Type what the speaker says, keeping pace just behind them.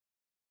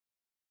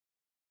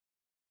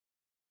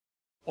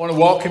I want to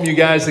welcome you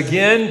guys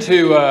again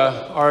to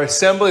our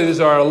assembly. This is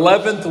our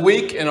 11th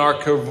week in our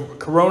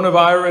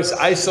coronavirus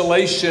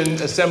isolation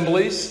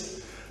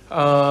assemblies.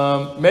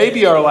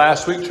 Maybe our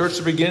last week. Church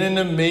is beginning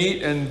to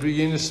meet and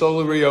beginning to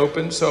slowly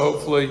reopen, so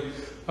hopefully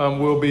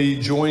we'll be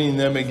joining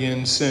them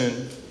again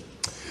soon.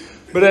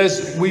 But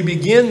as we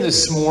begin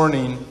this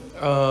morning,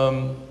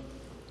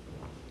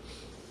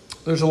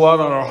 there's a lot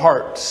on our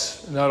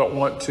hearts, and I don't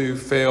want to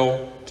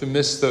fail to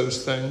miss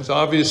those things.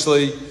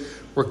 Obviously,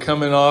 we're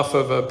coming off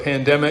of a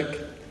pandemic.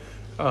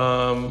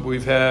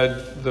 We've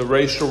had the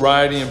racial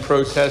rioting and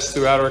protests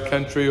throughout our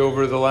country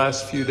over the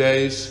last few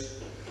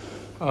days.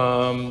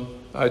 I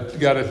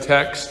got a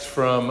text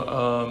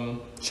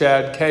from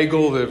Chad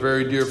Cagle, the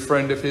very dear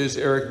friend of his,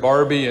 Eric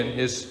Barbie, and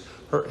his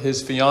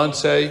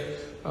fiance,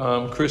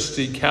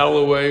 Christy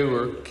Calloway,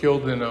 were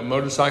killed in a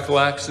motorcycle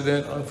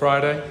accident on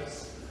Friday.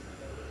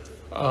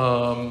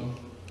 And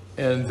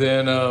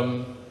then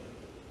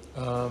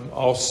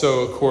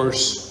also, of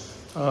course,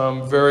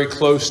 very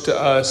close to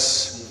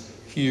us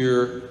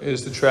here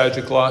is the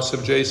tragic loss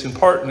of Jason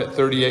Parton at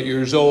 38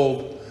 years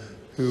old,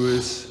 who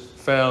was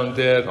found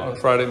dead on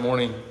Friday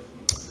morning.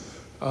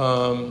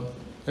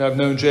 I've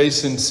known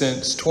Jason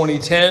since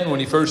 2010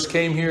 when he first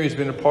came here. He's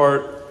been a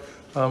part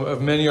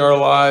of many of our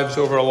lives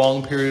over a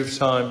long period of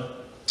time.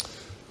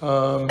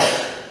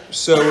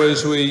 So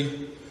as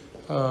we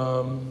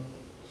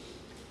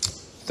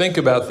think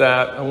about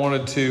that, I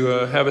wanted to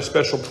have a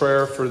special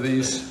prayer for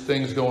these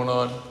things going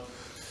on.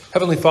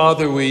 Heavenly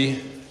Father,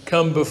 we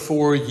come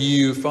before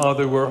you.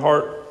 Father, we're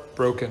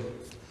heartbroken.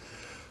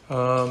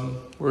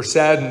 We're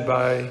saddened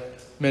by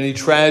many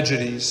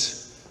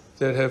tragedies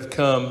that have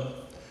come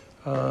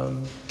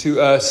to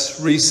us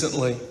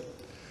recently.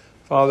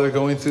 Father,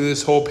 going through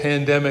this whole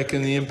pandemic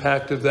and the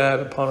impact of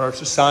that upon our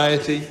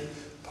society,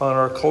 upon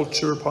our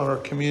culture, upon our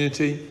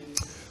community,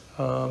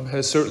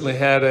 has certainly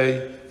had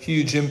a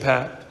huge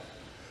impact.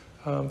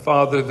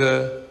 Father,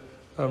 the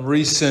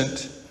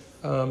recent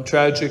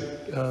tragic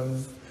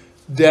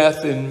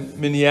death in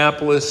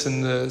Minneapolis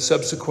and the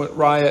subsequent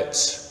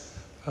riots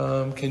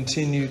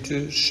continue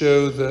to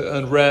show the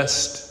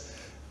unrest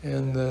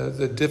and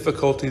the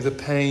difficulty, the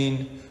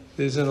pain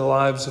that is in the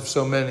lives of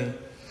so many.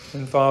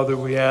 And Father,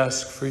 we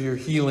ask for your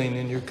healing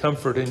and your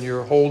comfort and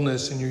your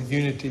wholeness and your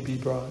unity be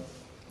brought.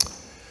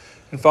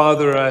 And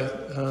Father, I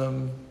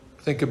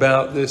think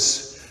about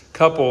this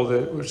couple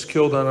that was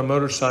killed on a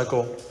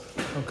motorcycle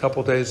a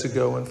couple days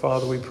ago. And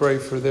Father, we pray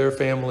for their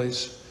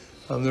families,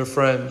 their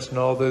friends, and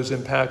all those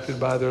impacted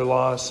by their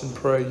loss, and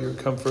pray your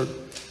comfort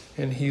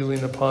and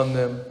healing upon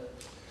them.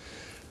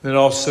 And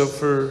also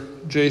for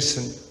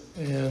Jason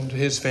and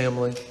his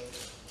family.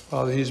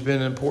 Father, he's been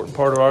an important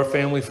part of our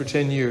family for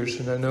 10 years,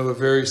 and I know a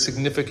very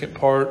significant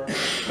part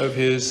of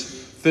his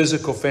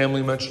physical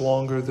family much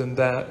longer than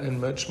that and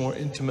much more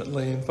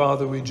intimately. And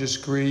Father, we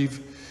just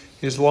grieve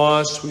his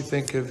loss. We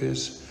think of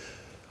his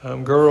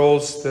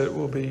girls that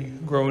will be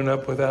growing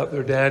up without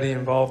their daddy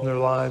involved in their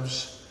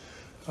lives.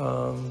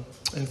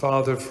 And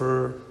Father,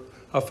 for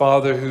a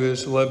father who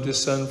has loved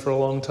his son for a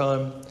long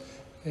time,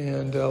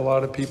 and a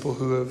lot of people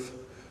who have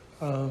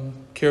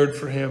cared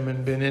for him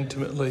and been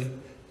intimately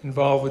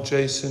involved with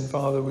Jason.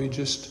 Father, we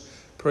just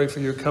pray for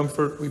your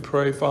comfort. We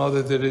pray,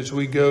 Father, that as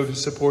we go to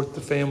support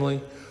the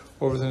family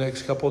over the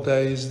next couple of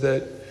days,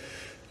 that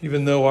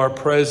even though our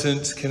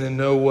presence can in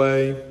no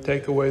way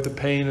take away the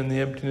pain and the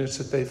emptiness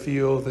that they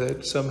feel,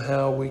 that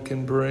somehow we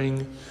can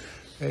bring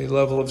a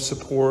level of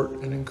support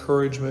and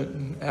encouragement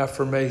and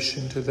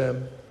affirmation to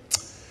them.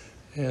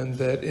 And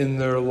that in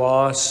their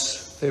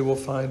loss, they will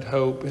find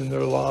hope. In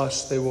their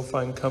loss, they will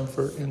find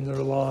comfort. In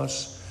their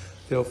loss,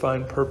 they'll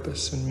find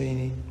purpose and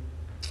meaning.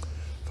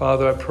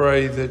 Father, I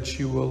pray that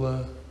you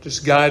will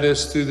just guide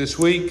us through this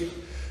week.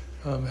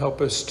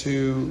 Help us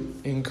to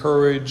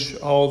encourage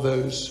all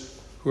those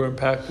who are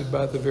impacted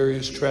by the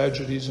various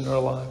tragedies in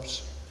our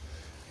lives.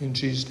 In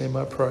Jesus' name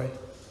I pray.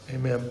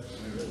 Amen.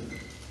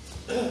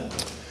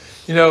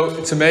 You know,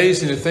 it's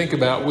amazing to think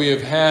about. We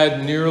have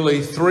had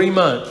nearly 3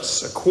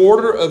 months, a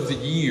quarter of the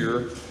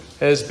year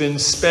has been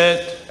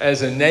spent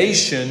as a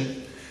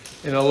nation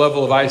in a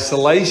level of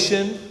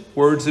isolation.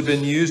 Words have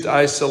been used: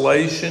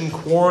 isolation,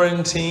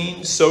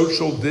 quarantine,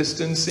 social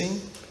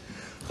distancing.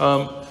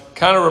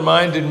 Kind of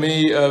reminded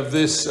me of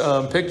this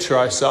picture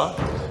I saw.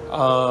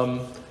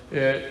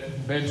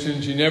 It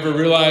mentions you never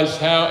realize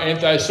how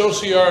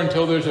antisocial you are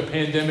until there's a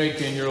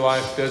pandemic and your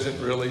life doesn't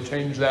really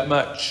change that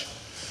much.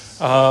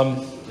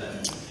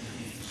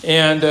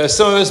 And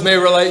some of us may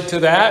relate to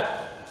that.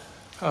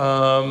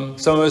 Some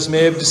of us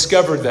may have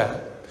discovered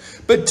that.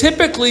 But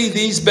typically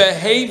these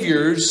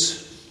behaviors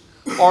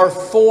are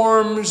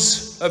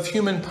forms of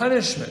human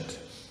punishment.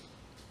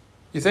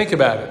 You think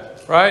about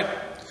it, right?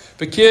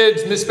 If a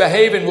kid's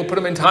misbehaving, we'll put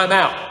them in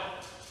timeout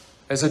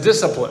as a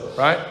discipline,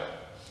 right?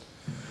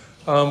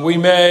 We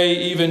may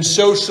even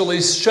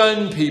socially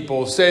shun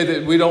people, say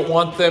that we don't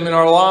want them in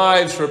our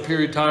lives for a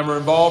period of time or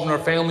involved in our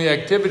family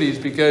activities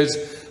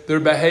because their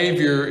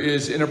behavior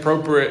is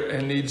inappropriate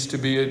and needs to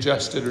be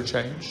adjusted or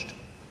changed.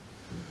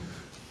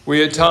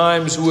 We at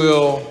times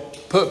will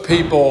put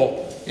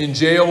people in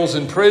jails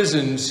and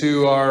prisons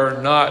who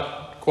are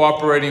not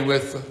cooperating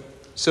with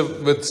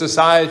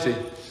society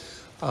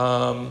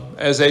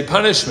as a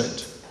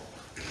punishment.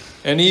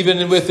 And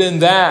even within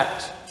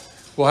that,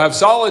 we'll have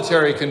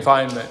solitary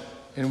confinement,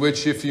 in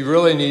which if you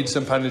really need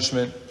some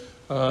punishment,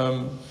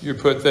 you're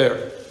put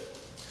there.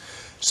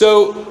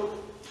 So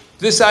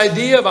this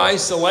idea of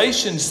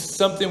isolation is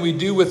something we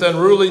do with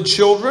unruly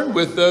children,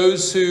 with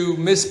those who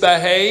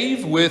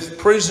misbehave, with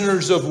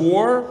prisoners of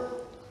war.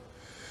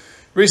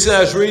 Recently,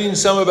 I was reading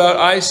some about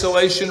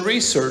isolation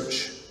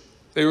research.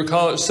 They were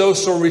calling it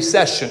social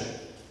recession.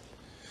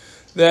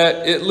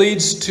 That it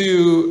leads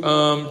to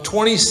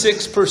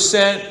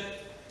 26%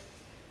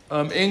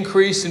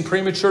 increase in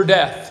premature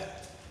death.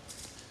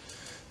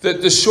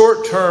 That the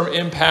short-term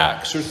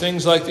impacts are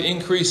things like the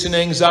increase in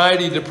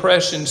anxiety,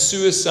 depression,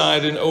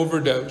 suicide, and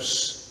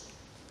overdose.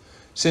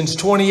 Since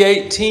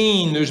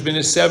 2018, there's been a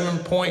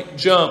 7-point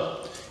jump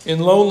in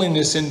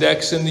loneliness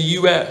index in the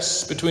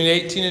U.S. Between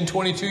 18 and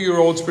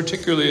 22-year-olds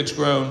particularly, it's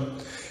grown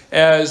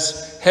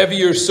as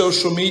heavier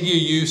social media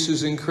use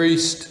has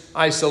increased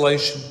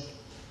isolation.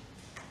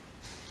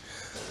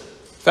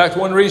 In fact,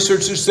 one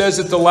researcher says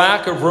that the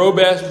lack of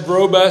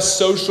robust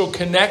social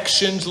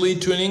connections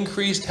lead to an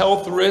increased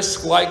health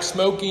risk like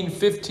smoking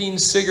 15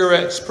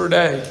 cigarettes per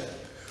day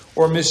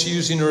or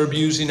misusing or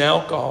abusing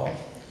alcohol.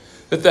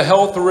 That the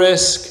health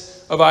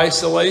risk of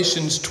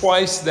isolation is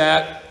twice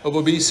that of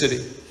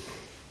obesity.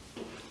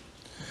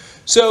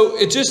 So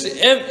it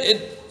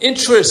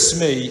interests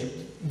me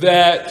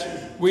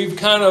that we've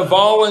kind of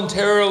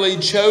voluntarily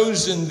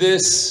chosen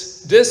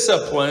this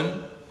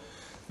discipline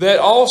that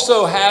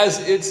also has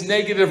its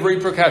negative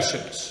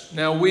repercussions.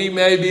 Now, we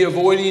may be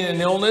avoiding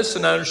an illness,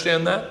 and I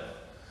understand that.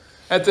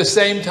 At the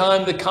same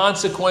time, the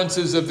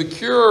consequences of the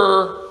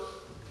cure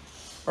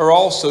are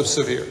also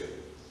severe.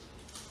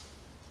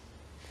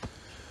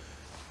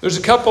 There's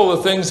a couple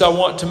of things I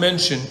want to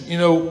mention. You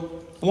know,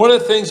 one of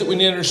the things that we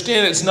need to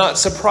understand, it's not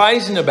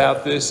surprising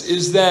about this,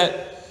 is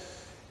that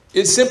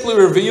it simply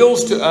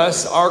reveals to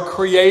us our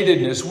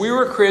createdness. We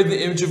were created in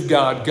the image of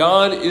God.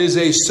 God is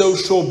a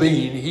social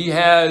being. He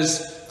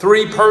has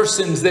 3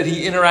 persons that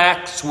he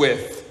interacts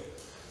with.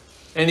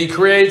 And he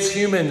creates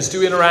humans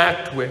to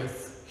interact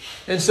with.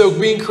 And so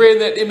being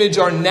created in that image,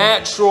 our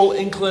natural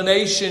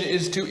inclination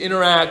is to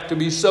interact, to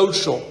be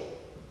social.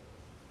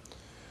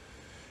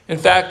 In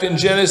fact, in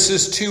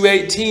Genesis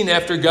 2:18,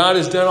 after God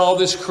has done all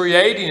this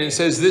creating and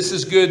says, this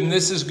is good, and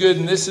this is good,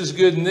 and this is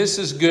good, and this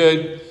is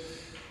good.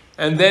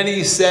 And then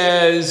he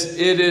says,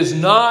 it is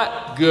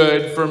not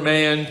good for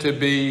man to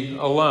be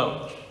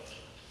alone.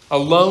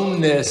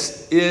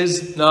 Aloneness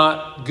is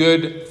not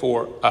good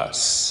for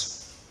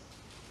us.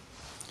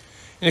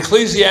 In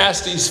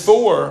Ecclesiastes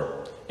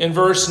 4, in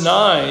verse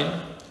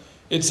 9,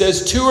 it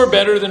says, 2 are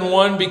better than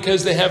 1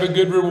 because they have a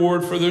good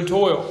reward for their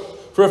toil.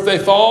 For if they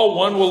fall,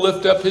 one will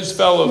lift up his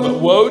fellow. But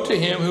woe to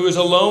him who is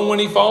alone when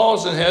he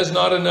falls and has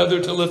not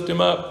another to lift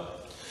him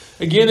up.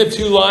 Again, if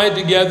 2 lie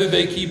together,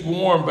 they keep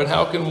warm. But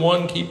how can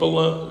one keep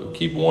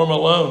warm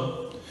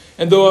alone?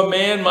 And though a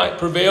man might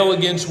prevail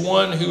against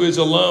one who is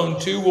alone,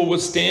 2 will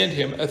withstand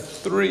him. A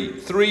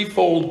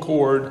threefold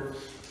cord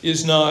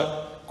is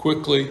not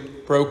quickly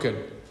broken.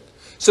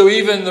 So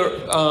even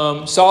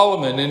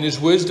Solomon in his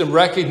wisdom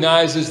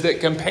recognizes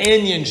that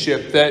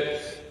companionship,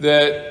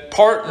 that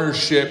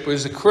partnership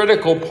is a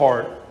critical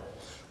part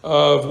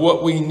of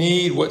what we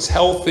need, what's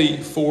healthy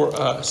for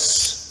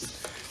us.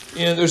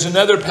 And there's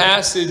another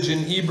passage in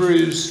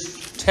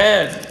Hebrews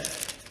 10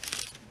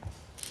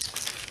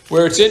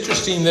 where it's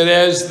interesting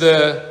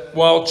that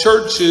while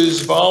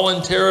churches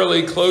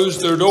voluntarily close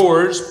their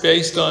doors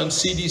based on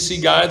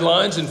CDC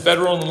guidelines and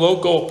federal and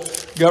local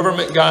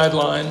government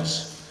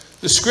guidelines,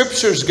 the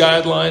Scripture's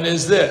guideline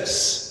is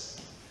this.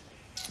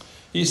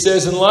 He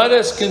says, and let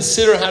us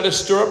consider how to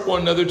stir up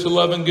one another to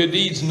love and good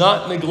deeds,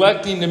 not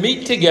neglecting to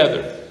meet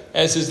together,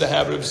 as is the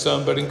habit of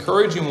some, but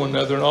encouraging one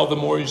another, and all the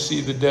more you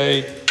see the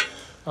day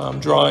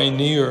drawing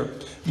near.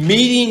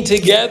 Meeting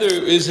together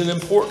is an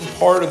important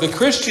part of the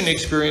Christian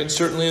experience,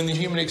 certainly in the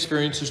human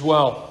experience as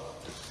well.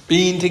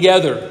 Being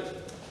together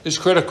is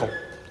critical.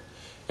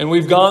 And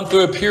we've gone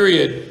through a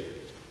period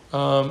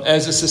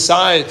as a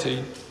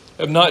society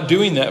of not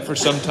doing that for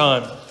some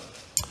time.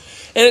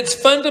 And it's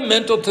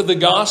fundamental to the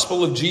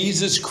gospel of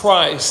Jesus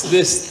Christ,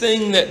 this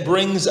thing that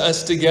brings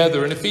us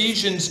together. In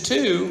Ephesians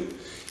 2,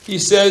 he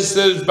says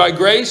that by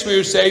grace we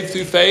are saved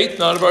through faith,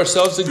 not of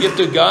ourselves, the gift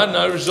of God,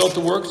 not a result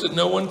of works that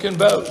no one can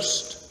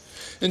boast.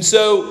 And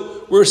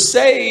so we're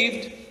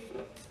saved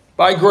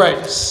by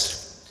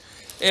grace.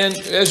 And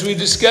as we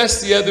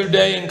discussed the other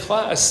day in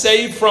class,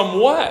 saved from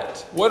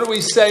what? What are we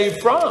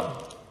saved from?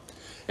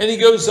 And he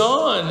goes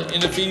on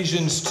in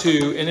Ephesians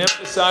 2 and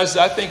emphasizes,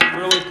 I think, a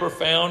really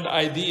profound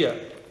idea.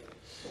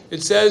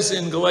 It says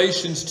in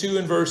Galatians 2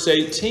 and verse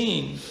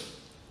 18,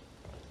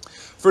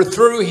 for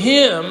through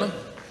him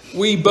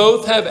we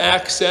both have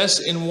access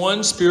in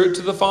one Spirit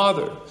to the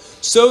Father.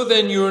 So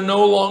then you are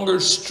no longer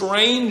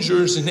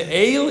strangers and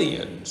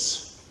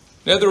aliens.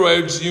 In other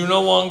words, you're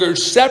no longer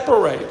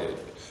separated,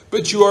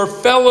 but you are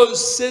fellow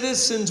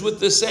citizens with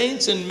the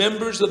saints and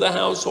members of the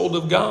household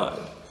of God.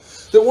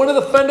 That one of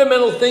the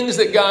fundamental things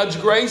that God's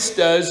grace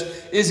does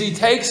is he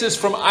takes us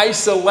from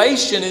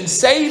isolation and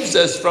saves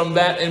us from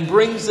that and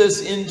brings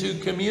us into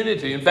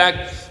community. In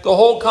fact, the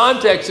whole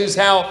context is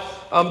how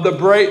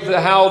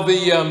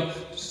the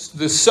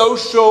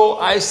social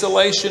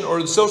isolation or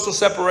the social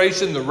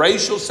separation, the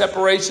racial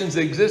separations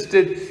that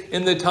existed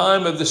in the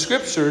time of the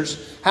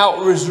scriptures,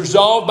 how it was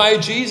resolved by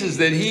Jesus,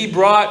 that he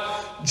brought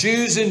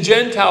Jews and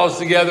Gentiles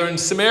together, and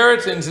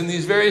Samaritans and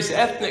these various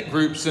ethnic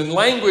groups and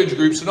language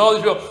groups and all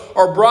these people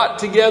are brought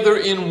together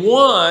in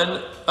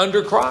one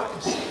under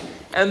Christ.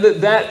 And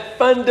that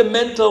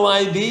fundamental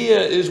idea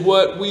is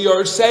what we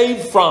are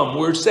saved from.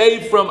 We're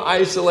saved from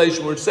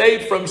isolation. We're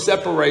saved from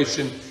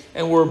separation.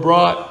 And we're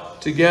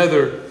brought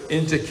together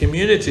into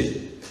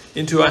community,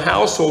 into a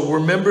household. We're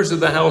members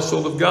of the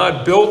household of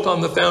God, built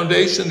on the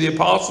foundation of the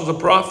apostles and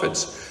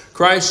prophets,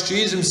 Christ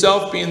Jesus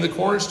himself being the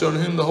cornerstone,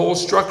 in whom the whole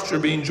structure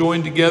being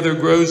joined together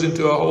grows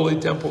into a holy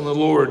temple in the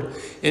Lord.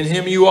 In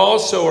him you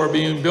also are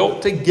being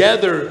built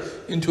together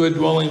into a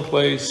dwelling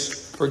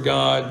place for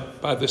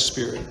God by the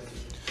Spirit.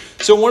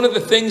 So one of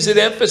the things that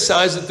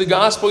emphasizes that the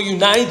gospel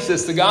unites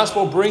us, the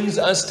gospel brings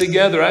us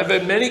together. I've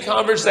had many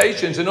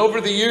conversations, and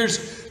over the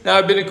years, now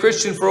I've been a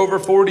Christian for over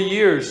 40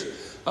 years.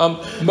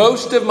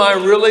 Most of my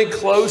really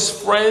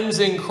close friends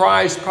in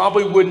Christ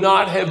probably would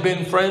not have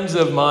been friends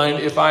of mine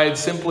if I had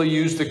simply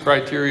used the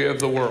criteria of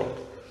the world.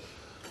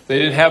 They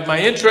didn't have my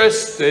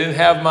interests, they didn't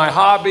have my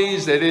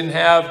hobbies, they didn't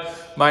have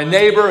my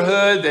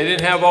neighborhood, they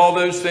didn't have all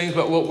those things,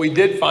 but what we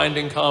did find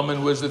in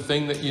common was the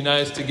thing that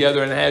unites us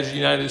together and has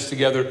united us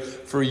together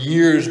for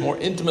years more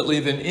intimately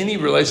than any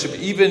relationship,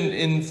 even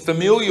in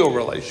familial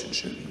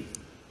relationship,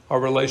 our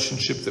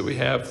relationship that we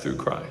have through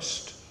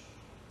Christ.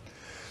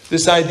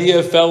 This idea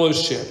of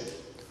fellowship,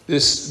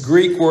 this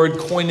Greek word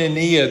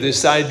koinonia,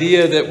 this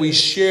idea that we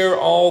share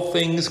all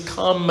things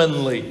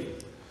commonly,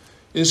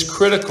 is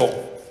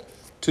critical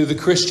to the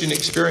Christian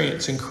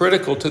experience and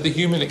critical to the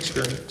human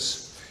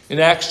experience. In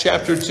Acts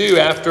chapter 2,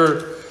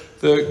 after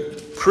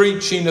the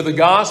preaching of the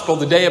gospel,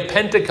 the day of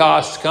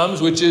Pentecost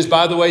comes, which is,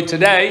 by the way,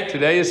 today.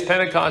 Today is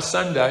Pentecost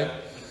Sunday.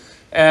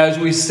 As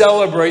we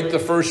celebrate the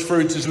first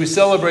fruits, as we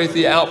celebrate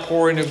the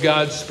outpouring of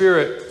God's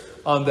Spirit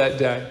on that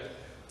day.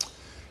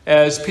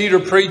 As Peter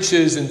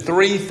preaches and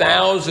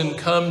 3,000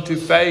 come to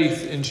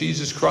faith in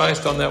Jesus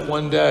Christ on that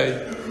one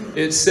day,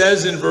 it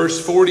says in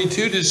verse 42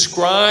 to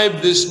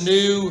describe this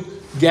new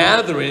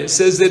gathering. It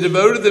says they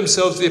devoted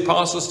themselves to the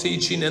apostles'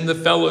 teaching and the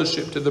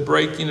fellowship, to the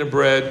breaking of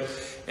bread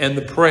and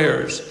the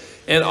prayers.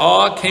 And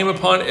awe came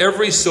upon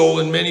every soul,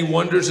 and many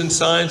wonders and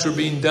signs were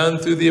being done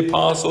through the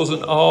apostles,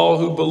 and all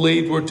who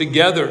believed were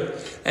together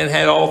and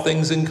had all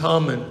things in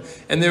common.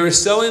 And they were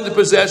selling the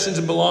possessions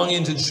and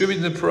belongings and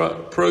distributing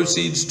the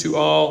proceeds to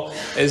all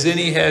as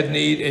any had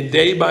need. And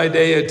day by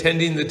day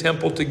attending the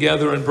temple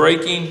together and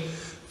breaking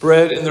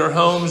bread in their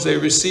homes, they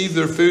received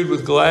their food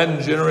with glad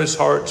and generous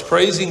hearts,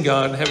 praising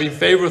God and having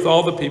favor with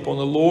all the people.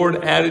 And the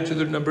Lord added to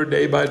their number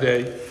day by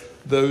day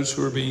those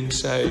who were being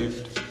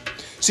saved.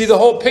 See, the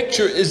whole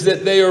picture is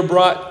that they are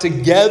brought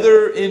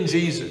together in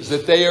Jesus,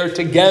 that they are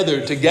together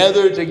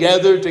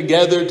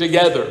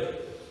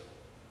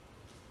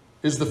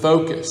is the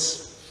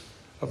focus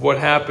of what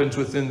happens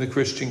within the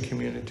Christian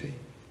community.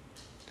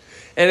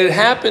 And it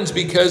happens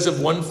because of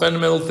one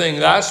fundamental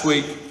thing. Last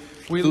week,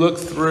 we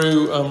looked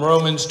through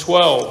Romans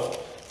 12,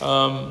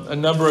 a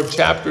number of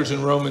chapters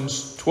in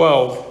Romans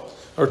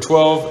 12, or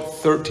 12,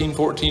 13,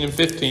 14, and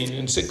 15,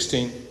 and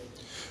 16.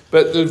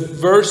 But the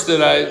verse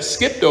that I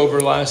skipped over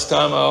last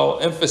time,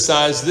 I'll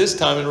emphasize this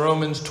time in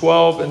Romans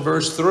 12 and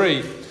verse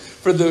 3.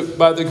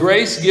 By the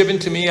grace given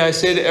to me, I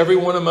say to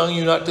everyone among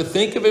you not to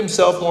think of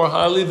himself more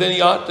highly than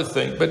he ought to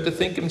think, but to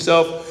think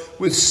himself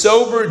with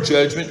sober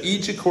judgment,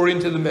 each according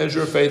to the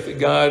measure of faith that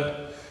God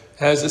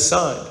has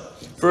assigned.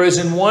 For as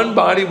in one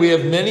body we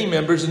have many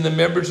members, and the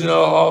members do not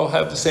all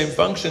have the same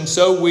function,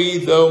 so we,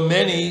 though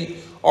many,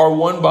 are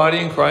one body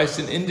in Christ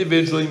and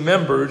individually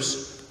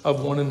members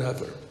of one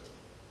another.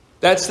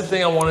 That's the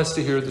thing I want us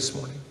to hear this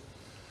morning.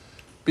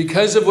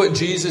 Because of what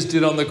Jesus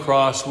did on the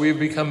cross, we have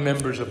become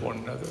members of one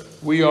another.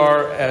 We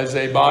are, as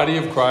a body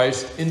of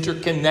Christ,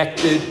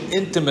 interconnected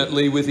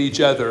intimately with each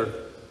other.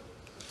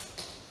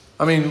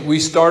 I mean,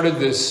 we started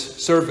this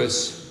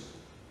service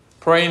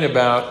praying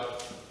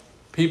about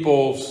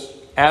people's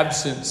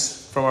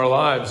absence from our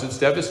lives. It's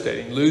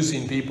devastating,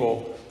 losing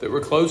people that we're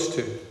close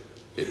to.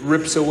 It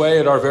rips away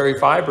at our very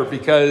fiber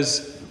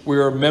because we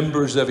are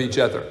members of each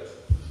other.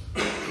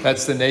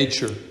 That's the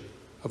nature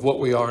of what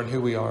we are and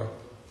who we are.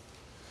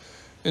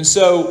 And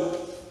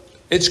so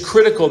it's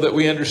critical that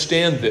we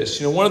understand this.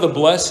 You know, one of the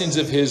blessings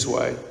of His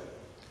way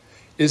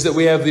is that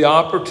we have the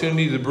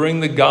opportunity to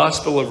bring the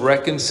gospel of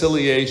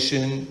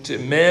reconciliation to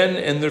men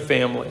and their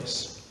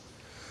families.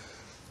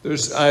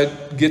 I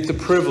get the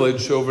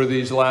privilege over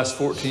these last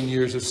 14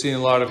 years of seeing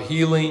a lot of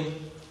healing,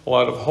 a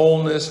lot of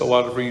wholeness, a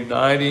lot of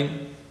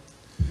reuniting.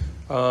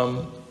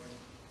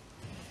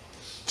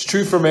 It's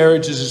true for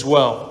marriages as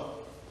well.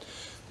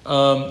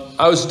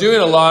 I was doing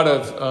a lot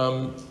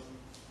of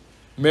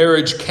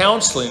marriage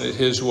counseling it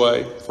his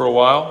way for a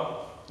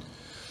while.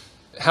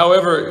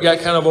 However, it got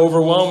kind of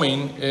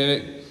overwhelming, and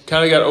it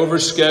kind of got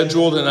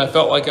overscheduled, and I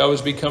felt like I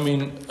was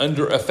becoming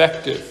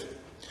under-effective.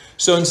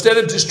 So instead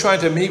of just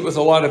trying to meet with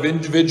a lot of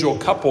individual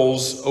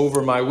couples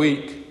over my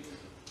week,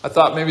 I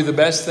thought maybe the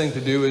best thing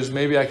to do is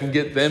maybe I can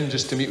get them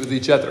just to meet with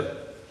each other.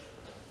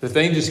 If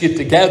they just get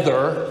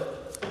together,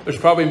 there's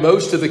probably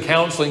most of the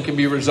counseling can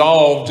be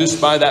resolved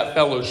just by that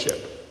fellowship,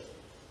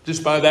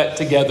 just by that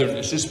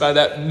togetherness, just by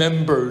that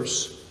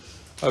members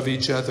of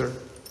each other.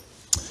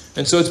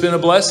 And so it's been a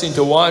blessing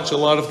to watch a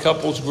lot of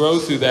couples grow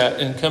through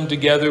that and come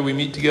together. We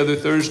meet together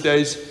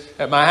Thursdays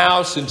at my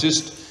house, and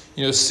just,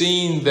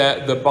 seeing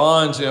that the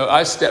bonds,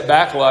 I step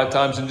back a lot of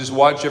times and just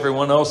watch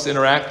everyone else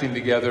interacting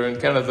together, and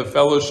kind of the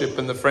fellowship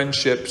and the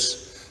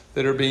friendships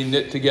that are being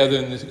knit together,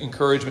 and the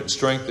encouragement,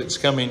 strength that's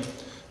coming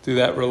through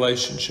that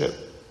relationship.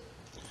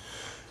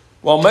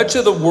 While much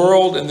of the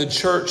world and the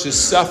church has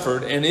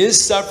suffered and is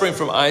suffering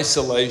from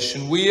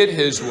isolation, we at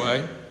His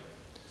Way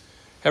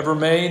have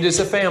remained as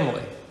a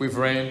family. We've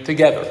remained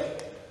together.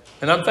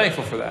 And I'm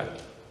thankful for that.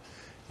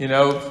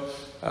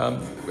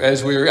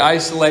 As we were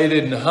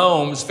isolated in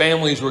homes,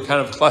 families were kind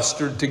of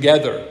clustered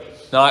together,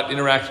 not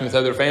interacting with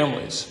other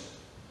families.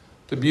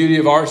 The beauty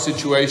of our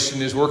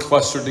situation is we're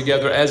clustered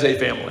together as a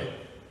family.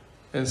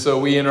 And so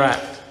we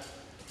interact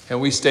and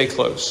we stay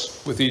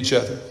close with each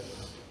other.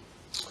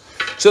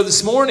 So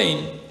this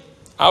morning,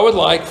 I would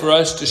like for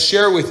us to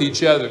share with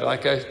each other.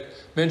 Like I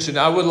mentioned,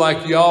 I would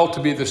like y'all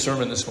to be the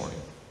sermon this morning.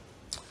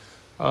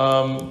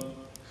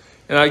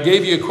 And I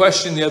gave you a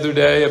question the other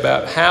day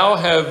about how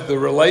have the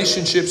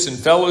relationships and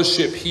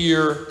fellowship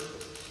here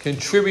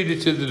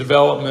contributed to the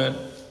development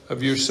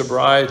of your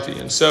sobriety.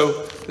 And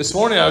so this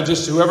morning,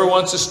 whoever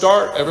wants to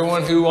start,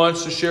 everyone who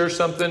wants to share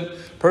something,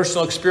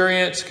 personal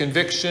experience,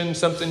 conviction,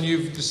 something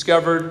you've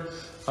discovered,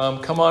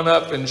 come on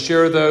up and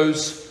share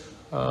those.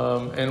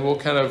 And we'll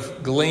kind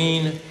of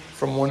glean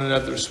from one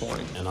another this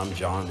morning. And I'm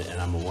John,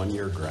 and I'm a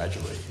one-year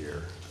graduate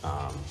here,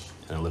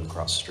 and I live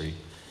across the street.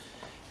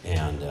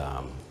 And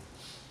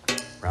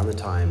around the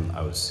time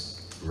I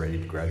was ready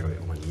to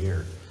graduate 1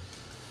 year,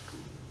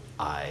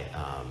 I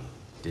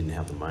didn't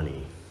have the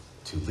money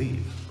to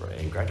leave, right,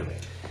 and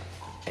graduate.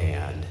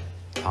 And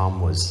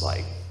Tom was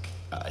like,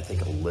 I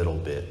think a little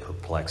bit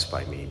perplexed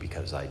by me,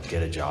 because I'd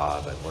get a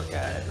job, I'd work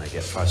at it, and I'd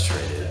get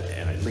frustrated,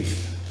 and I'd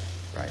leave,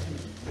 right?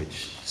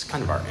 Which is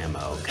kind of our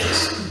MO,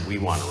 because we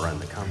want to run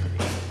the company,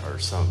 or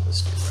some of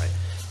us do, right?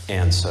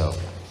 And so,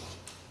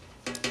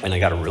 and I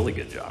got a really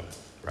good job,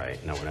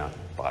 right? And I went out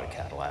and bought a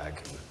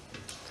Cadillac and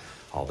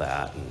all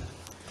that.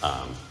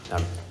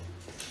 And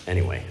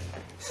anyway,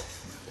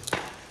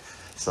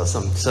 so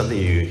some of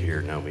you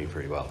here know me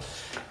pretty well,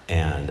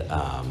 and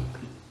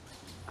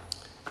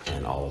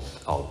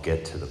I'll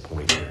get to the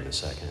point here in a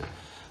second.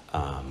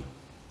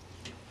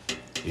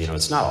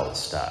 It's not all the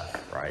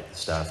stuff, right? The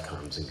stuff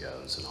comes and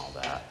goes and all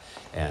that.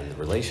 And the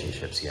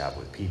relationships you have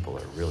with people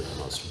are really the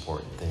most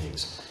important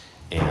things.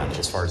 And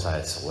as far as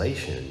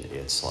isolation,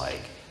 it's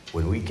like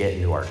when we get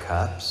into our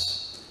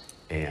cups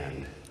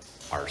and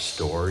our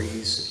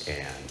stories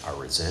and our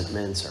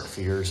resentments, our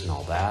fears and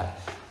all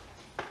that,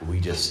 we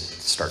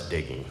just start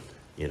digging,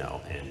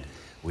 and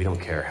we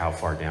don't care how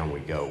far down we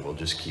go. We'll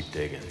just keep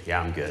digging.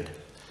 Yeah, I'm good.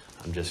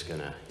 I'm just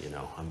gonna,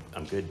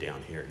 I'm good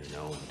down here,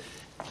 and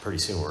pretty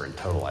soon we're in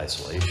total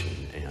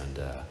isolation. And,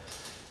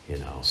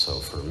 so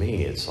for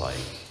me, it's like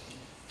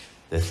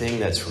the thing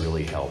that's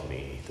really helped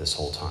me this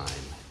whole time,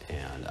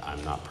 and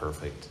I'm not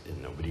perfect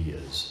and nobody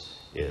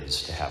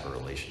is to have a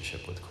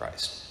relationship with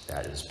Christ.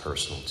 That is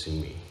personal to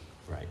me,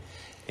 right?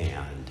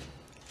 And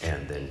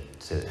then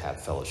to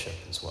have fellowship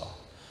as well.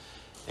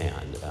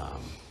 And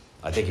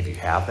I think if you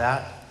have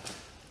that,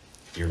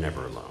 you're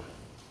never alone,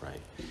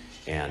 right?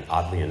 And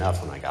oddly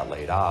enough, when I got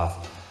laid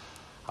off,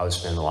 I would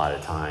spend a lot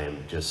of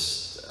time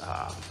just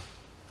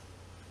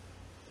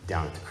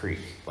down at the creek,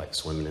 like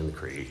swimming in the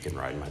creek and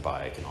riding my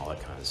bike and all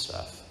that kind of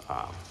stuff.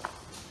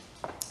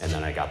 And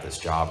then I got this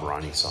job.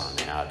 Ronnie saw an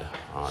ad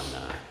on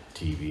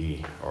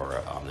TV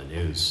or on the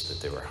news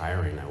that they were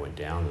hiring. I went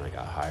down and I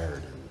got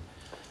hired, and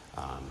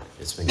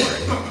it's been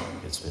great.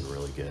 It's been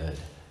really good,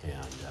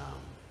 and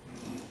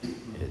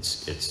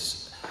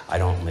it's I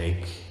don't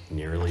make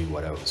nearly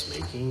what I was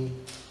making,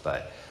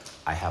 but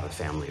I have a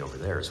family over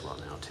there as well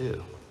now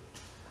too.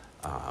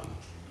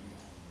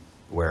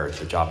 Where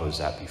the job I was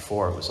at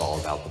before, it was all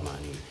about the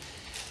money,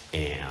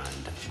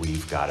 and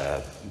we've got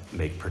to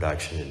make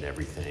production and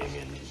everything,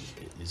 and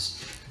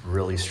it's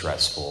really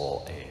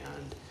stressful,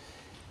 and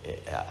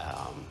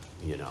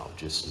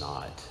just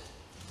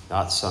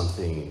not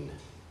something.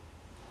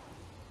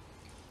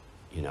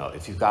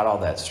 If you've got all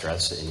that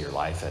stress in your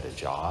life at a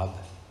job,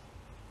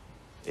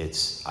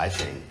 I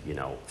think,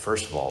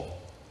 first of all,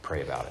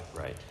 pray about it,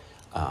 right?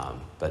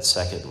 But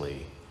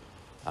secondly,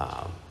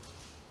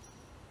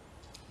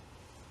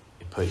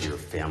 put your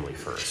family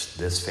first.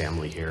 This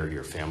family here,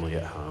 your family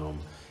at home.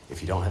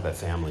 If you don't have a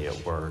family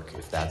at work,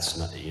 if that's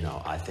not,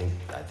 I think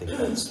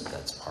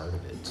that's part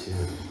of it too.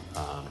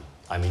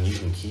 You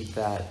can keep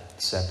that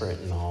separate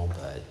and all,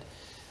 but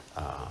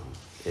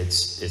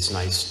It's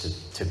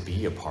nice to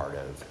be a part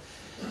of,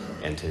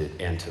 and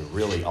to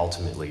really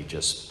ultimately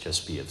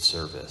just be of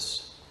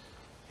service.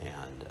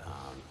 And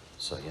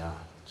so yeah,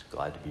 just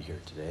glad to be here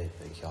today.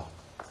 Thank y'all.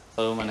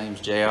 Hello, my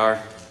name's JR.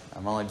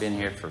 I've only been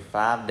here for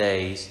 5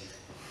 days,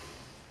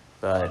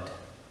 but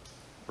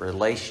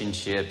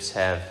relationships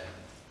have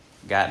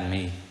gotten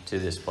me to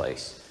this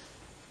place.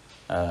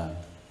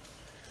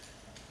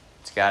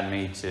 It's gotten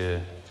me to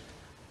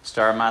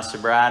start my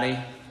sobriety.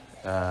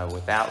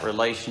 Without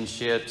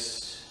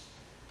relationships,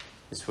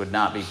 this would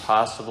not be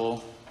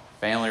possible.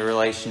 Family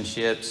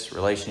relationships,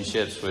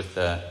 relationships with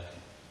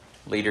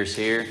leaders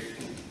here.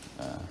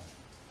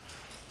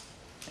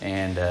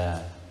 And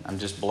I'm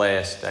just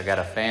blessed. I got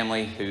a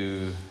family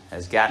who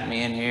has gotten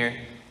me in here.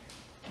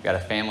 I've got a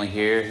family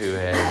here who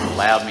has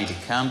allowed me to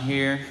come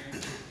here.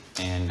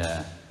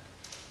 And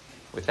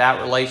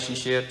without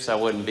relationships, I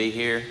wouldn't be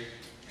here.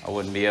 I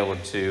wouldn't be able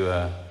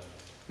to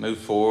move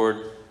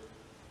forward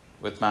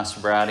with my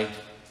sobriety.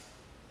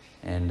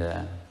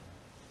 And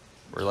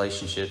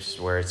relationships is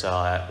where it's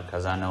all at,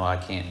 because I know I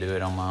can't do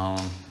it on my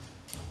own.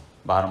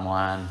 Bottom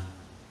line,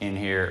 in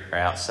here or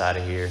outside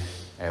of here,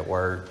 at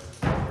work,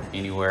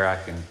 anywhere I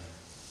can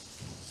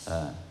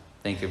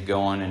think of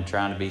going and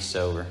trying to be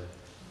sober.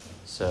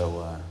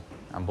 So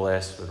I'm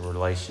blessed with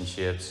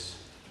relationships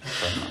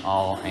from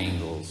all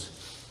angles,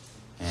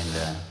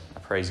 and I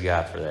praise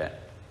God for that.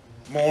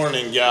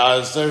 Morning,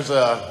 guys. There's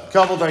a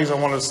couple things I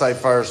wanted to say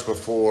first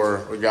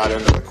before we got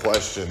into the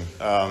question.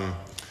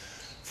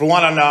 For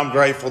one, I know I'm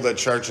grateful that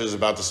church is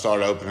about to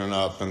start opening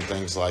up and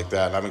things like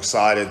that. I'm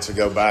excited to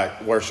go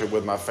back, worship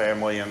with my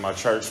family and my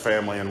church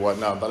family and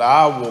whatnot, but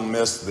I will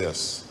miss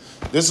this.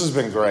 This has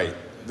been great.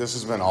 This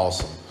has been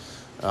awesome.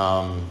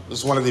 This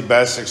is one of the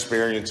best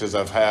experiences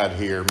I've had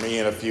here. Me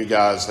and a few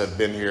guys have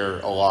been here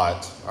a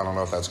lot. I don't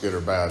know if that's good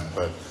or bad,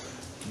 but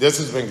this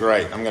has been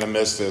great. I'm going to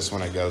miss this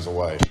when it goes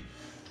away.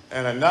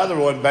 And another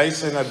one,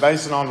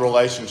 basing on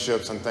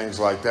relationships and things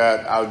like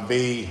that, I would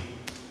be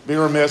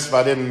remiss if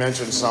I didn't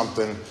mention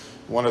something.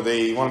 One of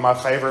my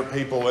favorite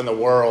people in the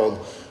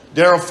world,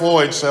 Daryl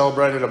Floyd,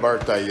 celebrated a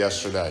birthday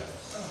yesterday.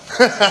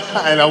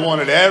 And I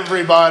wanted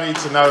everybody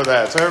to know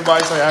that. So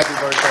everybody say happy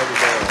birthday to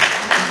Daryl.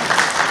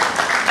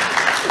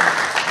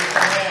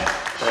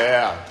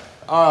 Yeah.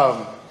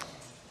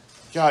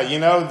 God, you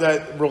know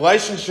that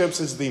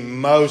relationships is the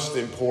most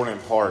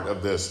important part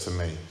of this to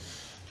me.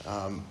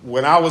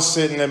 When I was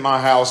sitting in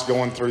my house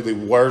going through the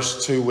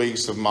worst 2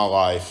 weeks of my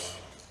life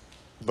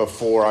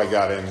before I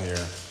got in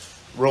here,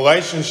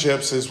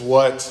 relationships is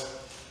what,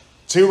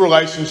 2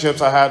 relationships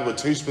I had with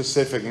 2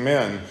 specific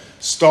men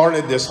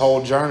started this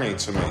whole journey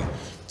to me.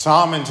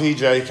 Tom and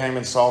TJ came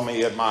and saw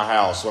me at my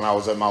house when I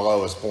was at my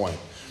lowest point.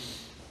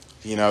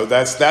 You know,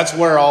 that's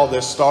where all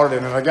this started.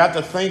 And I got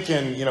to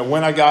thinking, you know,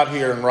 when I got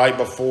here and right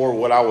before,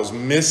 what I was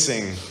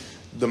missing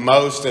the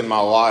most in my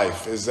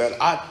life is that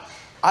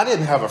I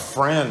didn't have a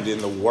friend in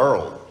the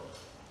world.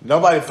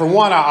 Nobody, for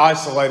one, I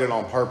isolated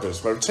on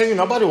purpose. But 2,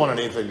 nobody wanted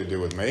anything to do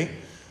with me.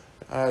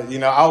 You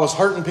know, I was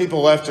hurting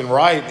people left and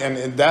right.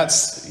 And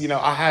that's, you know,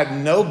 I had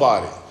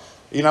nobody.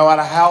 You know, I had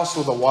a house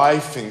with a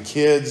wife and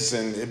kids,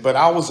 but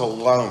I was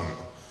alone.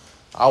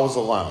 I was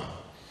alone.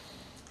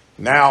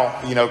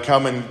 Now, you know,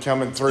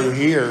 coming through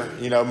here,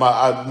 you know,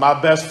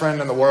 my best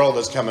friend in the world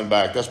is coming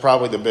back. That's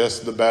probably the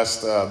best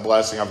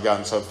blessing I've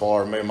gotten so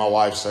far. Me and my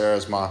wife, Sarah,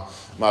 is my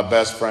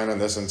best friend in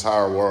this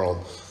entire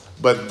world.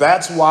 But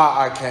that's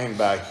why I came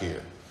back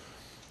here.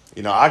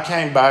 You know, I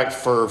came back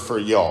for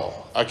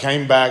y'all. I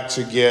came back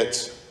to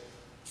get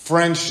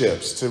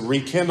friendships, to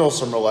rekindle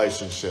some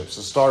relationships,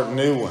 to start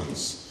new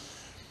ones.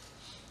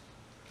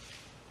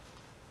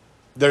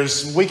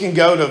 We can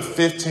go to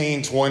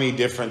 15, 20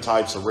 different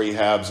types of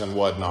rehabs and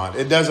whatnot.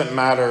 It doesn't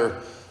matter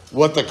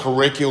what the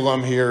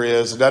curriculum here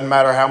is. It doesn't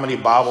matter how many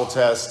Bible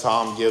tests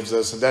Tom gives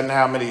us. It doesn't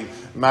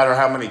matter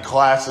how many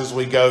classes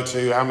we go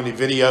to, how many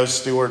videos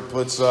Stuart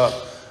puts up,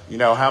 you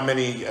know,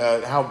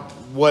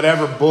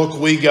 whatever book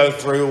we go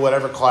through,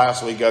 whatever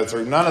class we go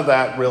through. None of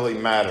that really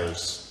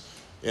matters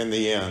in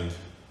the end.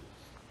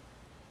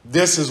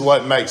 This is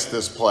what makes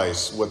this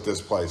place what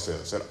this place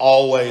is. It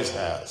always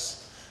has.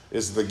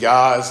 Is the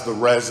guys, the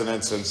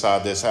residents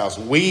inside this house.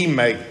 We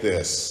make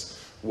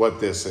this what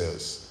this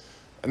is.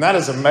 And that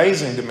is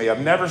amazing to me.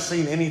 I've never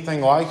seen anything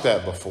like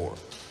that before.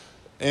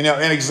 You know,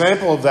 an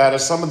example of that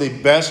is some of the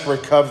best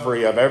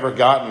recovery I've ever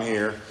gotten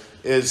here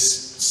is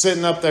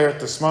sitting up there at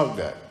the smoke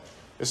deck.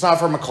 It's not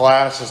from a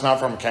class. It's not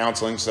from a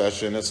counseling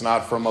session. It's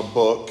not from a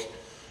book.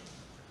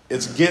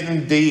 It's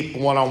getting deep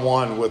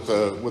one-on-one with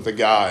a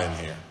guy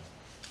in here.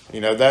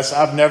 You know,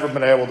 I've never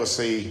been able to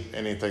see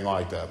anything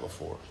like that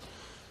before.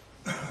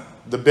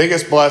 The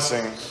biggest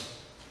blessing,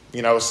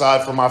 you know,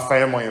 aside from my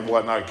family and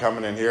whatnot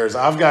coming in here, is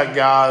I've got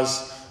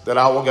guys that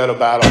I will go to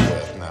battle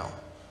with now.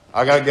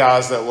 I got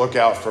guys that look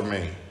out for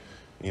me.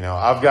 You know,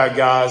 I've got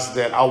guys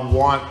that I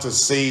want to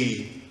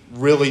see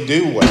really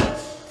do well.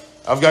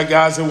 I've got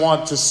guys that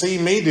want to see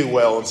me do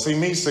well and see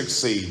me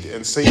succeed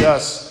and see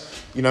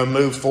us, you know,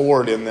 move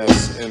forward in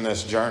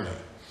this journey.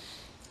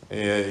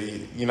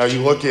 You know,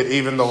 you look at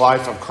even the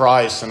life of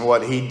Christ and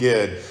what he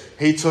did.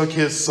 He took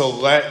his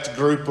select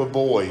group of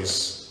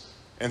boys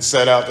and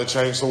set out to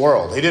change the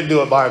world. He didn't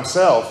do it by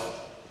himself.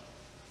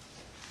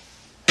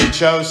 He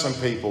chose some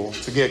people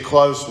to get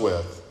close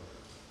with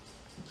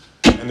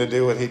and to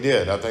do what he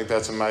did. I think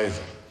that's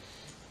amazing.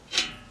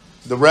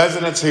 The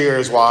residence here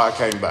is why I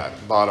came back,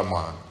 bottom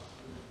line.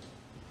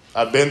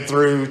 I've been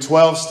through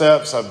 12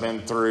 steps. I've been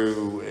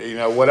through, you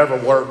know, whatever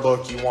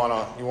workbook you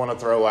want to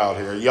throw out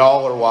here.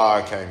 Y'all are why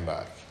I came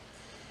back.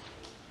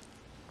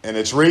 And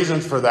its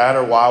reasons for that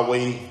are why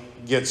we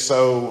get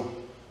so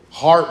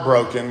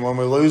heartbroken when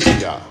we lose a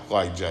guy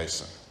like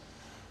Jason.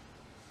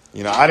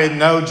 You know, I didn't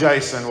know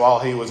Jason while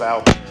he was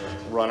out there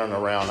running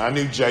around. I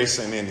knew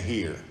Jason in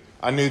here.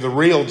 I knew the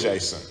real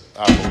Jason,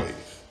 I believe.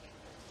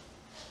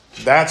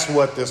 That's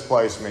what this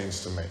place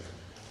means to me.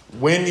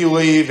 When you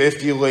leave,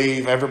 if you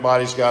leave,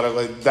 everybody's got to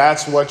leave.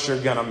 That's what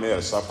you're going to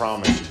miss. I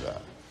promise you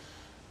that.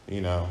 You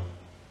know,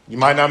 you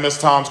might not miss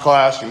Tom's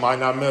class. You might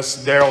not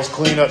miss Daryl's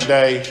cleanup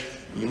day.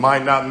 You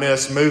might not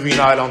miss movie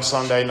night on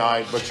Sunday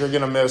night, but you're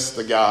going to miss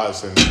the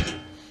guys. And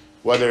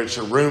whether it's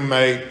your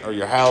roommate or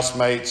your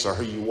housemates or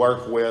who you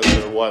work with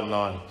or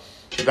whatnot,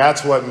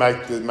 that's what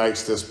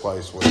makes this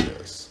place what it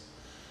is.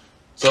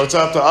 So it's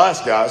up to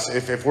us, guys.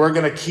 If we're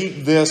going to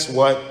keep this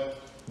what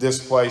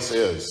this place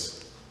is,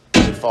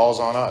 it falls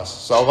on us.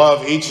 So I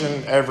love each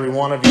and every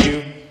one of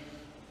you.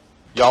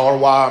 Y'all are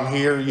why I'm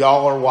here.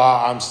 Y'all are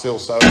why I'm still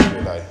sober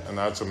today. And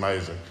that's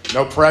amazing.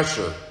 No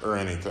pressure or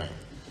anything.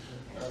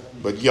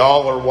 But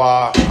y'all are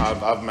why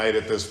I've made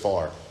it this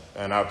far.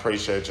 And I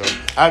appreciate y'all.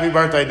 Happy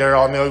birthday,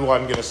 Daryl. I knew he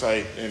wasn't going to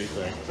say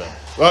anything. So,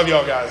 love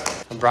y'all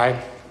guys. I'm Brian.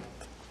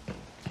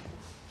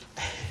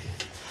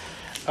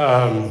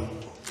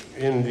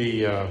 In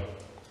the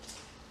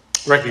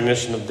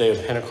recognition of the day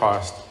of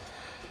Pentecost,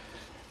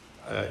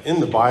 in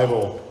the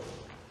Bible,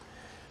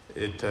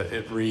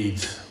 it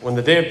reads, when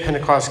the day of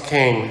Pentecost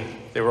came,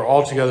 they were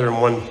all together in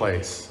one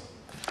place.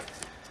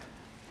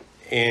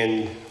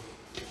 And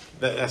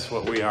that's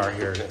what we are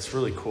here, and it's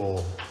really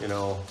cool, you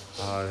know,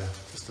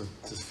 just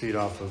to feed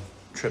off of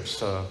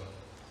Tripp's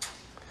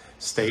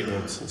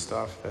statements and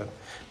stuff.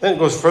 Then it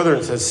goes further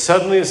and says,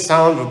 suddenly a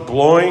sound of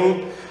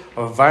blowing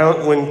of a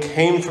violent wind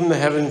came from the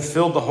heaven,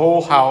 filled the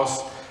whole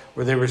house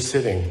where they were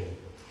sitting.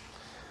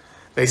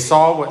 They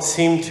saw what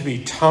seemed to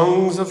be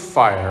tongues of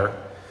fire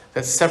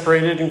that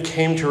separated and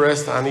came to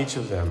rest on each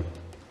of them.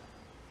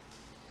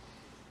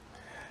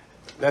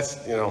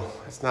 That's, you know,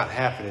 it's not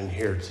happening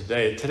here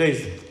today.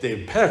 Today's the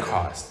day of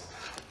Pentecost.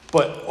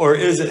 Or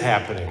is it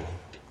happening?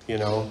 You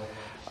know?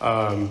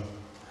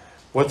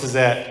 What does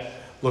that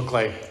look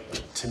like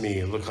to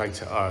me, look like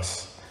to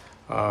us?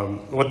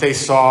 What they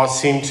saw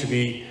seemed to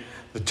be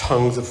the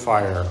tongues of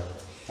fire.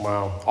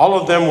 Wow. All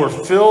of them were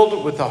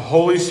filled with the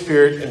Holy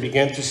Spirit and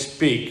began to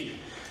speak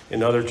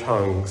in other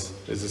tongues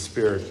as the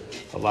Spirit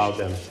allowed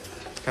them.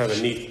 Kind of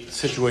a neat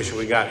situation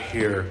we got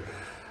here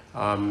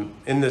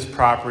in this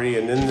property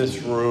and in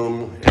this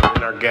room and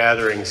in our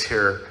gatherings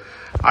here.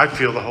 I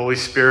feel the Holy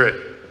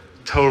Spirit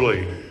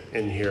totally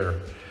in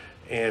here.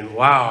 And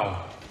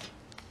wow,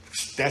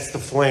 that's the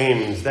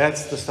flames.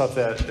 That's the stuff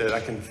that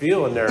I can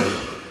feel in there.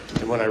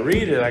 And when I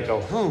read it, I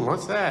go,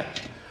 what's that?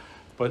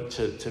 But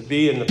to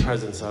be in the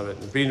presence of it,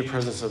 and be in the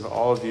presence of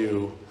all of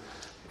you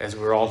as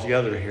we're all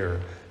together here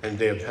in the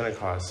day of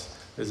Pentecost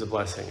is a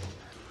blessing.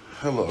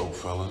 Hello,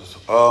 fellas.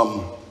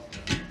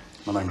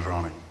 My name's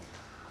Ronnie.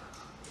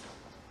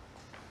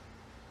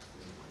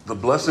 The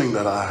blessing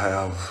that I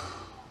have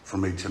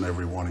from each and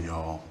every one of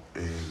y'all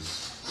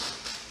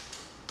is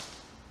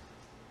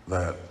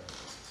that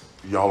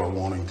y'all are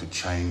wanting to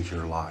change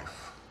your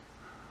life.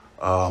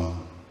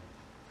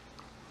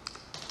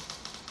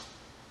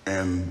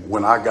 And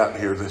when I got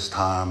here this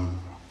time,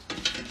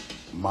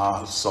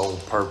 my sole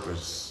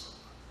purpose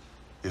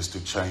is to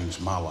change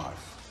my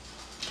life.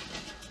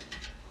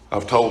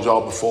 I've told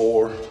y'all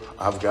before,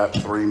 I've got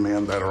 3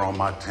 men that are on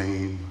my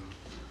team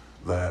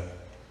that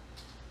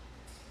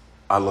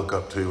I look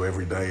up to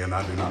every day, and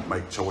I do not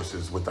make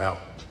choices without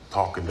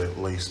talking to at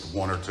least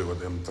 1 or 2 of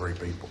them 3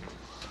 people.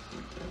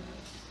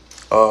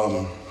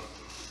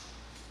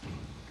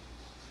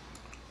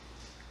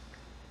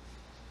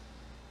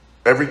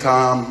 Every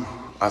time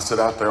I sit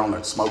out there on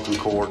that smoking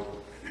court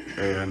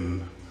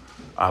and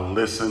I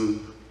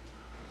listen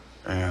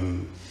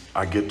and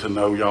I get to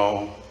know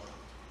y'all,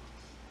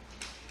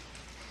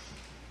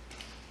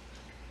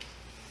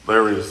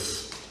 there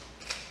is,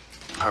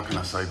 how can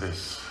I say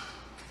this?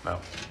 No.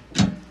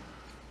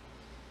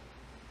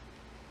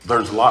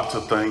 There's lots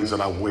of things that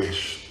I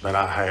wish that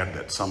I had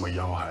that some of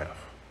y'all have.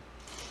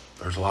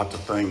 There's lots of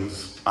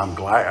things I'm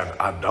glad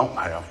I don't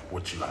have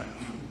what you have.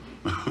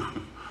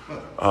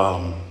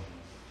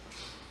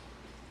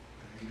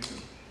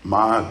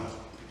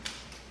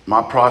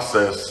 My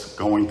process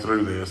going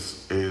through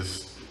this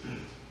is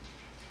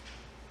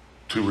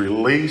to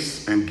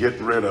release and get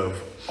rid of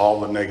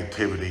all the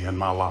negativity in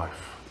my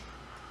life.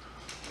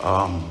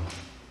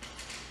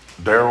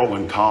 Daryl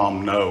and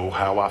Tom know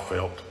how I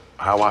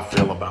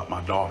feel about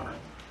my daughter.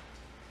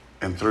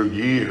 And through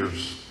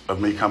years of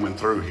me coming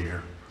through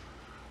here,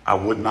 I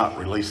would not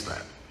release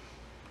that.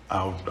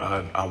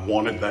 I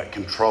wanted that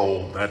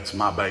control. That's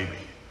my baby.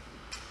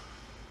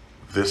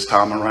 This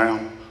time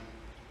around,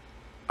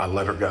 I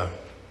let her go.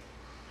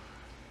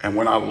 And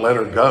when I let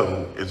her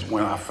go is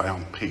when I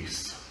found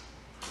peace,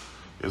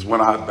 is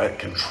when I had that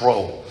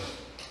control.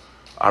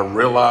 I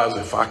realized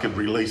if I could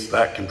release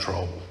that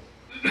control,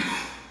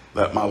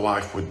 that my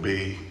life would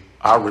be,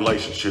 our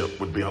relationship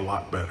would be a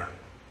lot better.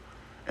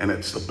 And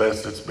it's the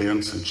best it's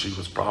been since she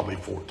was probably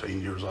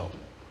 14 years old.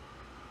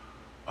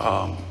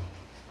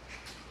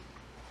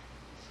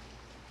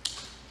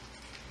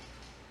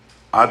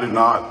 I do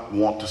not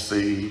want to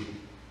see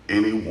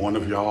any one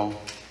of y'all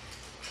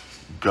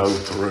go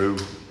through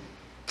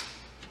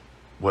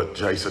what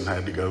Jason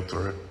had to go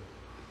through.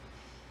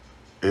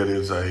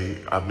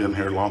 I've been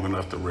here long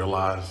enough to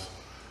realize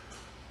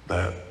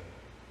that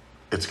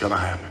it's gonna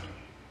happen.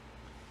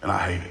 And I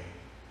hate it.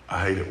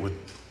 I hate it with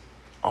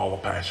all the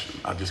passion.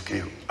 I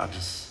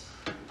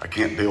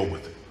can't deal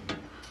with it.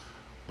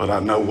 But I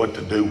know what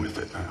to do with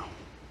it now.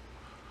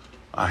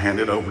 I hand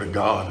it over to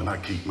God and I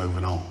keep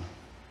moving on.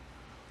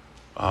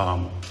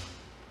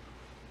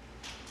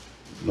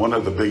 One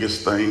of the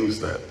biggest things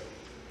that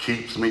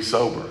keeps me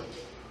sober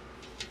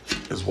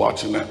is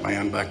watching that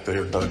man back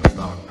there, Doug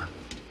Stockner.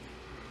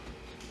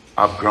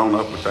 I've grown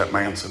up with that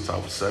man since I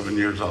was 7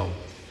 years old.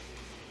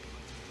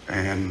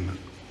 And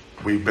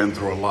we've been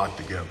through a lot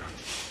together.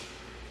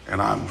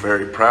 And I'm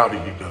very proud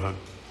of you, Doug.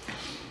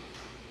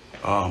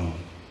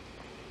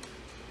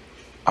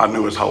 I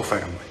knew his whole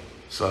family.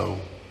 So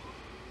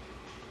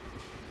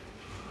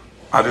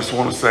I just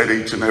want to say to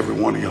each and every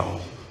one of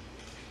y'all,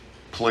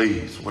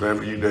 please,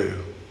 whatever you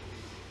do,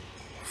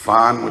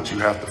 find what you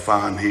have to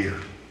find here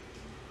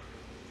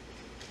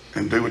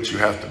and do what you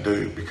have to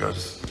do,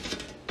 because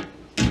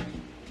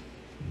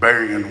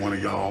burying one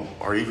of y'all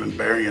or even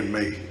burying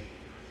me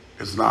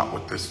is not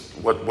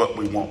what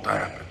we want to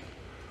happen.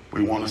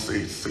 We want to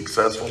see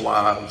successful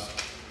lives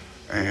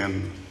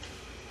and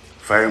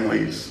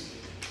families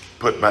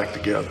put back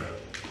together.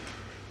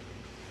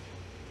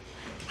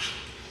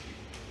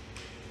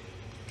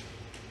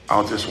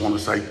 I just want to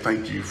say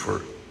thank you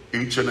for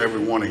each and every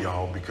one of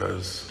y'all,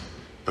 because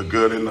the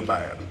good and the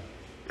bad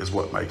is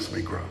what makes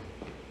me grow.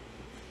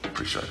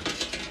 Appreciate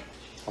it.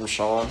 I'm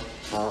Sean.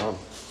 I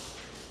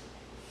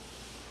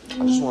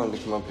just wanted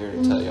to come up here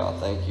to tell y'all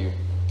thank you,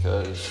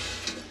 because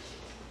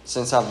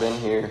since I've been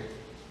here,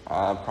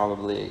 I've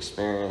probably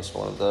experienced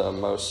one of the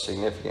most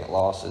significant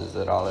losses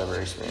that I'll ever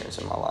experience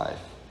in my life.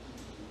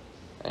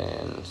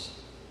 And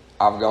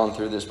I've gone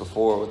through this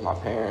before with my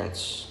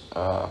parents,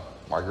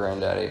 my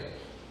granddaddy,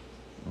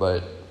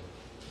 but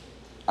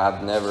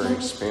I've never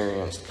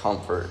experienced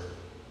comfort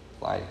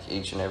like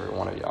each and every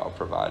one of y'all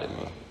provided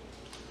me.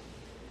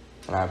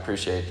 And I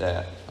appreciate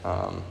that.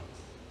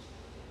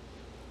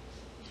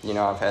 You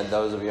know, I've had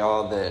those of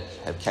y'all that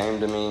have came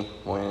to me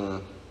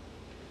when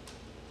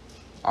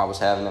I was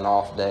having an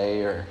off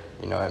day, or,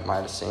 you know, it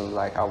might have seemed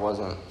like I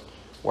wasn't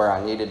where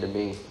I needed to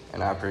be.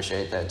 And I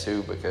appreciate that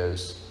too,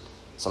 because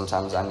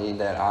sometimes I need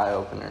that eye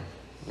opener,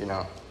 you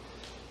know.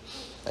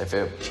 If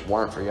it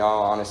weren't for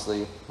y'all,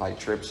 honestly, like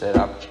Tripp said,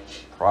 I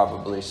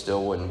probably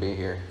still wouldn't be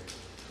here,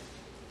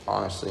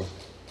 honestly.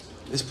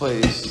 This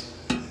place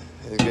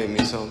has gave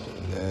me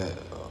something that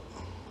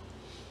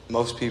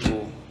most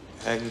people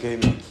haven't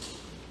gave me.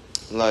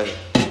 Like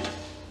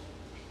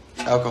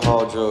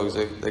alcohol, drugs,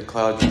 they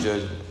cloud your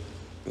judgment.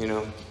 You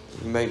know,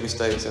 you make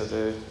mistakes out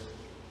there,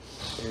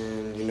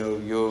 and you know,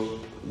 you'll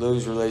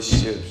lose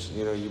relationships.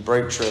 You know, you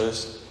break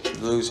trust, you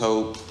lose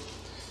hope,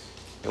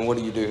 and what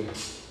do?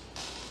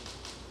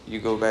 You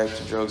go back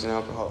to drugs and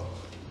alcohol.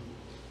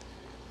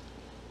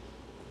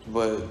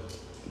 But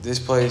this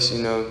place,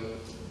 you know,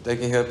 they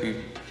can help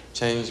you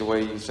change the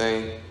way you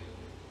think.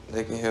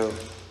 They can help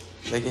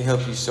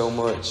you so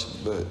much.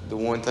 But the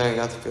one thing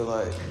I feel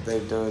like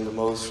they've done the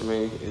most for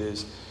me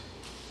is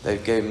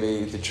they've gave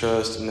me the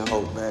trust and the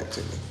hope back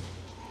to me.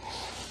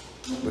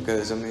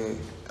 Because I mean,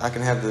 I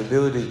can have the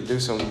ability to do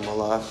something in my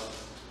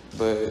life,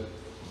 but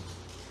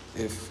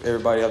if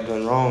everybody I've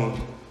done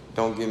wrong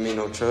don't give me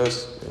no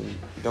trust and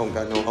don't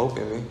got no hope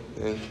in me,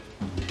 then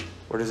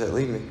where does that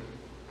leave me?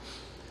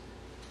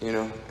 You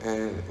know,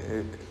 and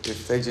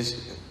if they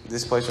just,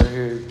 this place right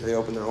here, they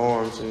opened their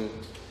arms and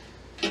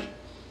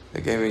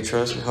they gave me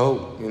trust and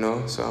hope, you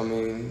know. So I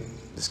mean,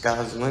 the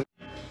sky's the limit.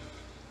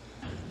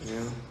 You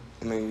know,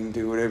 I mean, you can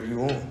do whatever you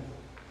want.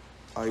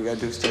 All you gotta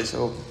do is stay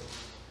sober.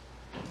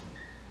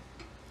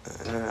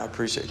 And I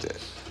appreciate that.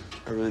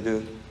 I really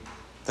do.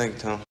 Thank you,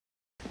 Tom.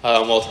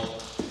 Well,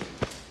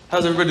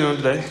 how's everybody doing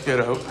today? Good,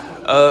 I hope.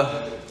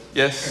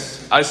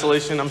 Yes,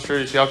 isolation, I'm sure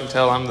as y'all can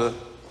tell, I'm the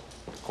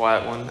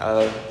quiet one.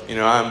 You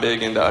know, I'm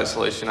big into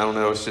isolation. I don't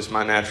know, it's just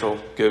my natural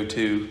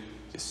go-to.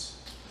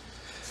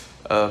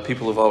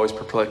 People have always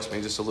perplexed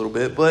me just a little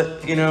bit,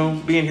 but you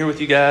know, being here with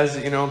you guys,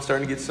 you know, I'm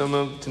starting to get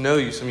to know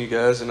you, some of you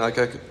guys, and like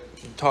I could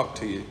talk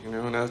to you, you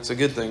know, and that's a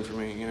good thing for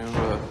me, you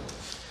know.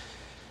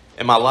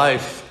 In my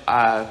life,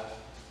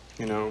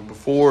 you know,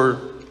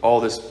 before all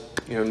this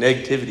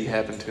negativity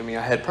happened to me,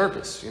 I had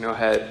purpose. I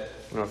had,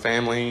 a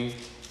family,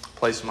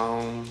 place of my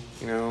own,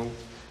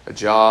 a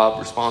job,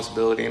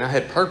 responsibility, and I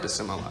had purpose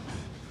in my life.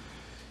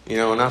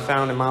 And I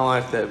found in my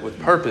life that with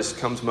purpose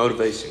comes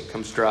motivation,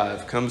 comes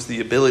drive, comes the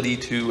ability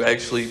to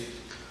actually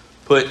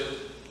put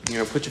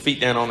your feet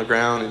down on the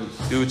ground and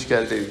do what you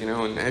got to do,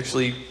 and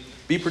actually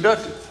be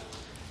productive.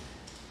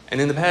 And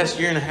in the past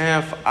year and a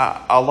half,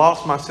 I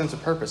lost my sense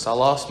of purpose. I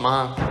lost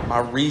my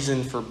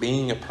reason for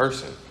being a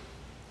person,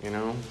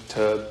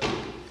 to,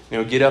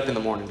 get up in the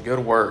morning, to go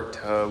to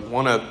work, to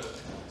want to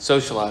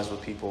socialize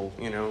with people,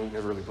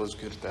 never really was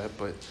good at that,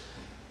 but,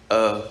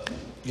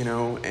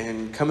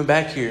 and coming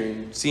back here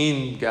and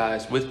seeing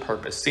guys with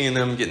purpose, seeing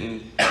them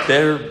getting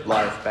their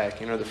life back,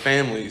 their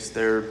families,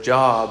 their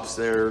jobs,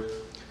 their,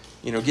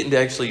 getting to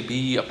actually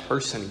be a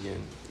person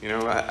again.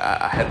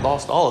 I had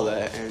lost all of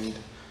that, and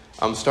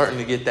I'm starting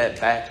to get that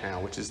back now,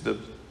 which is the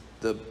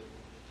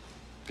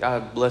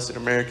God blessed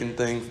American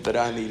thing that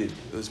I needed,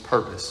 was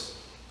purpose.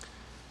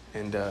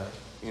 And,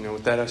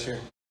 with that, I share.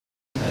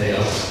 Hey,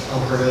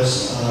 I'm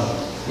Chris. I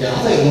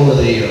think one of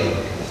the,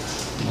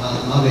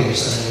 my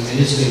biggest thing,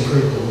 it's been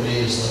critical to me,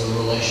 is the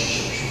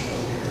relationships you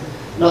form here.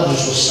 Not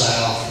just with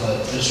staff,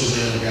 but just with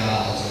the other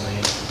guys.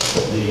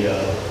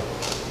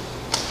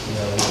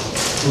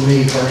 For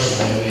me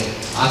personally,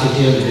 I can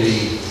tend to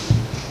be,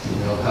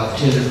 have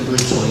 10 different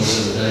mood swings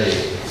in a day,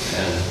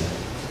 and,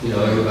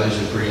 everybody's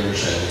been pretty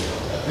understanding of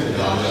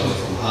that. I know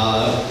from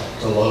high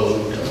to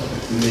low to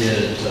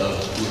mid to,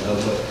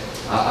 but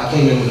I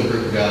came in with a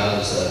group of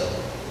guys that,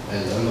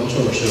 and most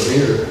of them are still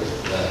here,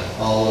 that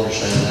all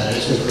understand that, and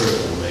it's been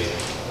critical to me,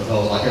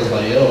 because like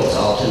everybody else,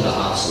 I'll tend to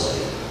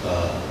isolate.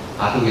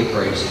 I can get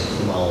crazy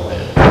in my own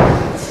head,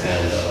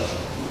 and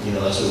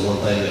that's the one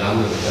thing that I'm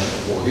really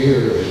thankful for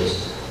here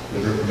is the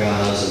group of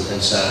guys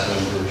and staff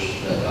members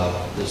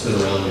that's been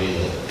around me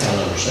that kind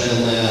of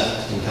understand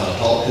that, and kind of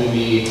talk to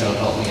me, kind of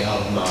talk me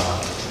out of my,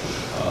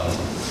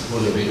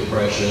 whether it be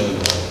depression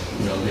or,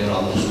 being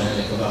almost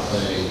manic about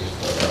things.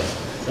 But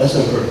that's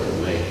been critical to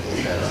me,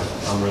 and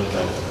I'm really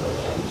thankful for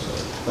that. So,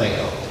 thank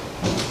y'all.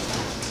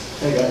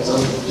 Hey guys,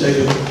 I'm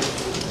Jacob.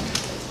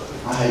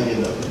 I hate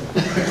getting up here.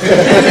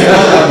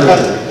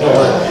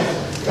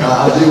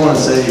 I do want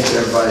to say to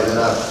everybody that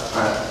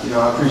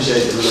I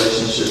appreciate the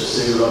relationships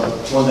too.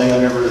 One thing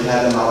I've never really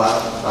had in my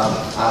life, I'm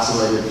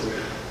isolated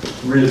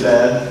really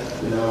bad,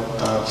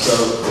 so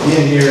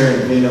being here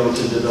and being able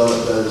to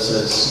develop those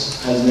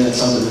has meant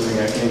something to me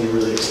I can't even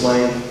really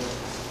explain.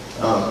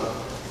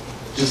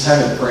 Just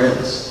having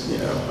friends,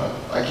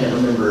 I can't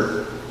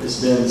remember, it's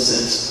been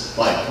since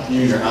like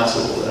junior high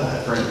school that I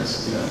had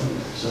friends,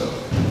 so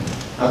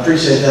I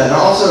appreciate that. And I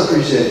also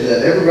appreciate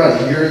that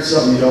everybody here, it's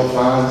something you don't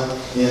find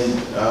in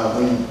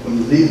when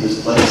you leave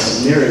this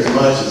place near as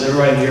much as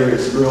everybody here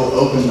is real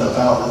open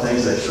about the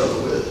things they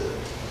struggle with,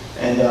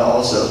 and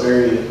also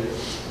very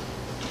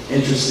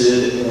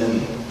interested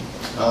in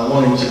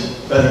wanting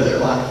to better their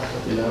life.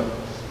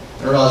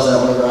 I realize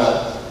that whenever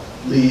I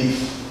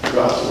leave,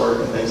 go out to work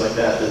and things like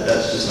that,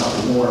 that's just not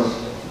the norm.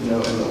 In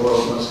the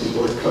world, most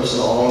people are coasting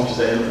along because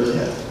they don't really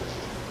have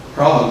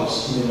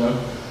problems.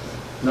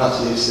 Not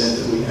to the extent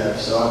that we have.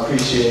 So I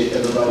appreciate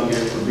everybody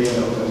here for being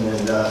open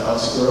and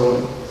us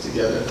growing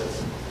together.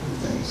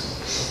 Thanks.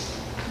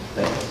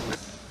 Thank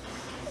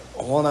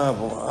you. One I've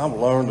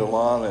learned a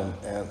lot,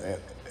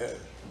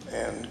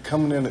 and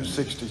coming in at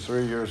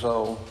 63 years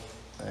old,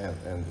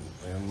 and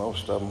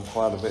most of them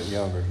quite a bit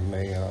younger than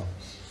me.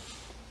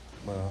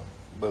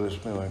 But it's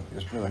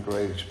been a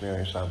great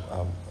experience. I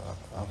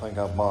think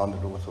I've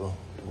bonded with a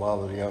lot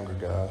of the younger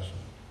guys,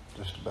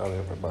 just about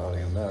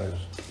everybody, and that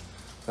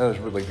is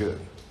really good.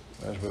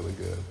 That's really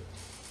good.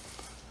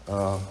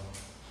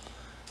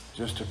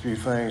 Just a few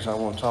things I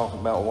want to talk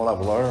about what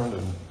I've learned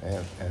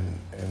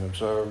and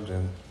observed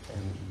and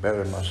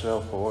bettered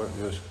myself for it.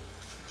 Just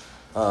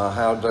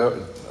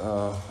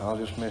I'll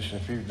just mention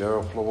a few: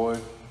 Daryl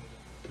Floyd,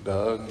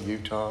 Doug,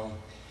 Utah.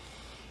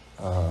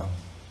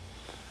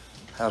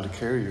 How to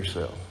carry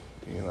yourself,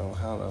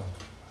 how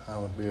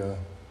to be a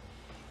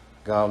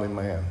godly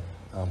man.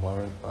 I've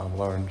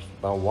learned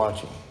by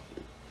watching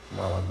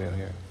while I've been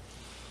here.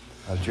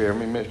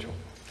 Jeremy Mitchell,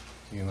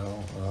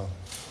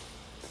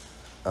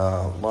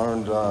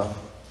 learned a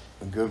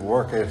good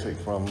work ethic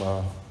from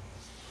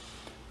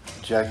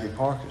Jackie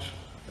Parkes.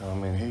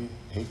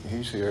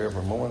 He's here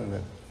every morning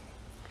at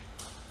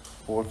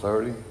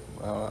 4:30.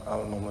 I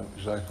don't know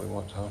exactly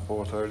what time,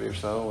 4:30 or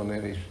so, and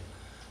then he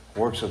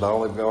works at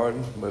Olive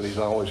Garden, but he's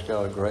always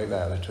got a great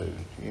attitude,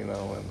 and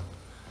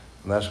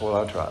that's what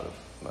I try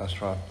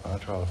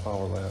to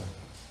follow that.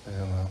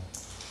 And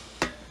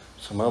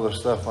some other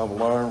stuff I've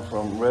learned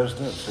from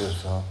residents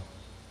is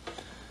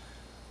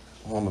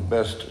one of the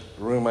best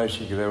roommates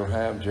you could ever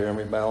have,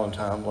 Jeremy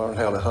Ballantyne, learned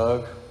how to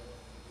hug,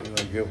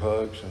 give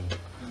hugs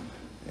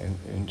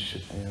and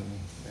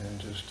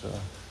just a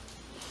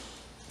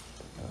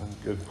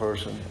good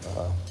person.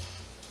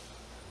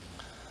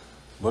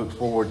 Look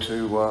forward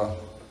to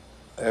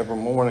every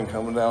morning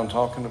coming down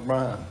talking to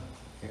Brian,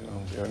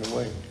 during the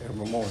week,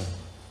 every morning,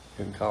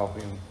 getting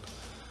coffee and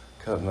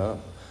cutting up.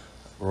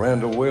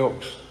 Randall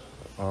Wilkes,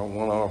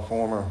 one of our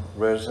former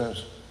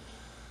residents,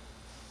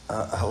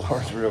 I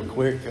learned real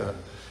quick,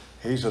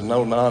 he's a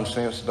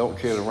no-nonsense, don't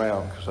kid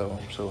around.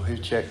 So he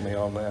checked me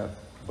on that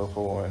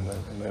before, and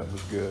that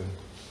was good.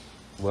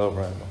 Love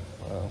Randall.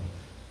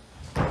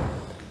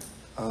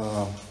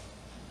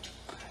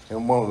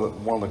 And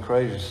one of the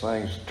craziest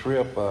things,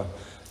 Trip,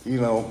 you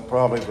know,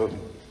 probably the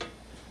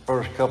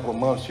first couple of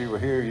months you were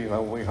here, you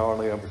know, we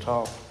hardly ever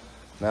talked.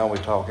 Now we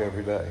talk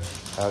every day.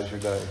 How's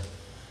your day?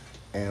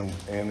 And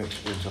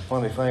it's a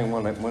funny thing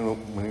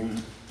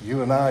when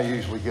you and I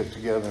usually get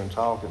together and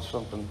talk, it's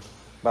something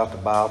about the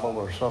Bible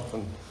or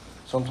something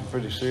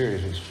pretty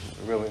serious. It's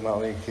really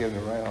not any kidding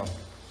around.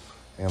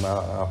 And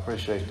I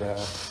appreciate that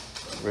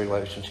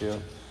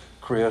relationship.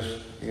 Chris,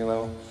 you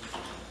know,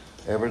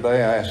 every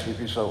day I ask you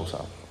if you sold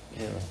something,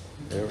 you know,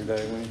 every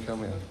day when you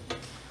come in.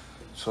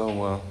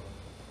 So,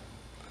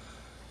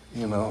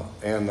 you know,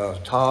 and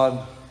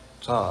Todd,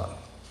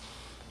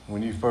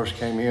 when you first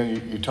came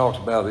in, you talked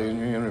about it in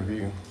your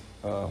interview.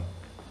 You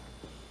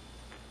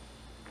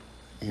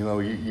know,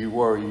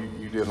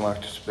 you didn't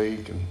like to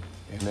speak and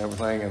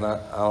everything, and I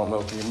don't know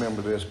if you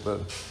remember this, but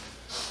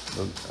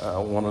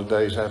one of the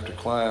days after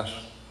class,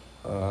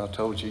 I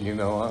told you, you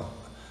know,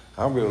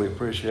 I really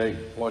appreciate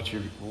what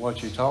you're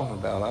talking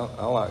about.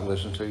 I like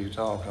listening to you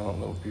talk. I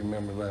don't know if you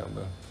remember that,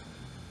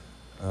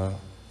 but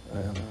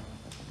and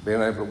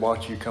being able to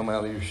watch you come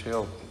out of your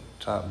shell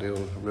type deal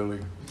is really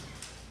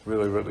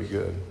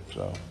good.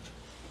 So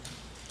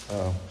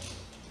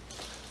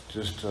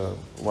just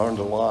learned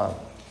a lot,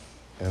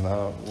 and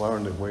I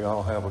learned that we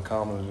all have a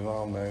common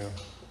denominator,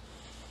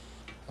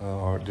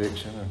 our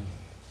addiction and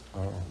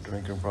our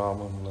drinking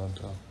problem. But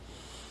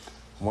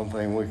one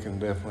thing we can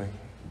definitely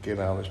get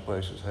out of this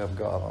place is have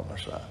God on our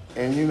side.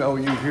 And you know,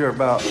 you hear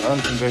about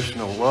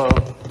unconditional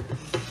love.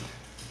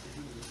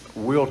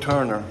 Will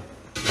Turner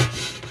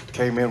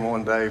came in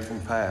one day from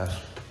Pass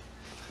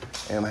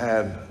and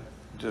had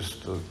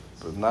just the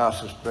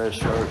nicest, best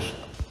shirts,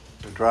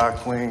 dry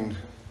cleaned,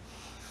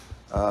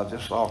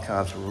 just all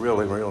kinds of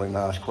really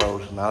nice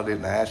clothes. And I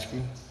didn't ask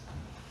him,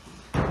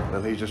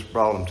 but he just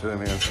brought them to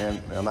me.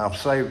 And I've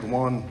saved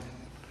one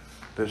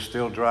that's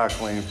still dry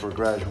cleaned for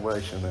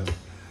graduation.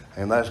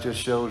 And that just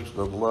shows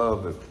the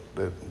love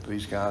that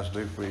these guys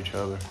do for each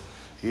other,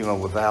 you know,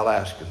 without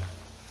asking.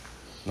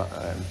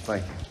 And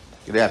thank you.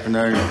 Good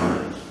afternoon.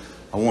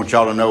 I want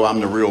y'all to know I'm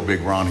the real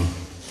Big Ronnie.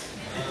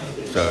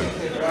 So,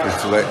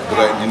 just to let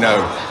you know.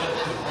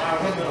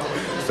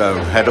 So,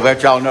 had to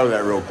let y'all know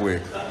that real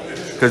quick.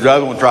 Because the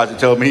other one tries to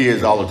tell me he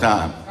is all the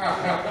time.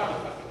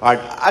 All right,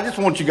 I just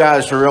want you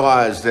guys to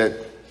realize that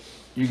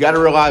you got to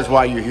realize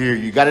why you're here.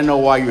 You got to know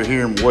why you're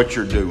here and what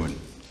you're doing.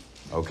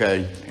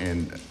 Okay?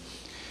 And,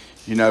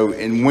 you know,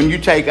 and when you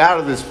take out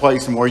of this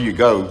place and where you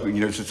go,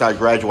 you know, since I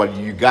graduated,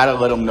 you got to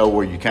let them know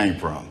where you came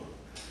from.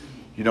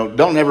 You know,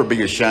 don't ever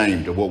be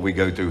ashamed of what we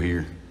go through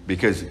here,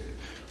 because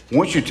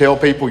once you tell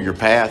people your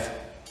path,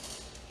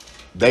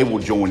 they will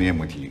join in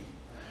with you.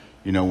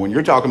 You know, when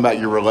you're talking about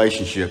your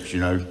relationships, you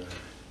know,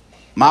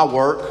 my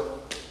work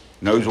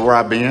knows where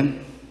I've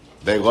been.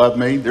 They love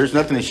me. There's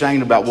nothing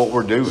ashamed about what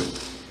we're doing.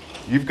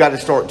 You've got to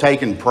start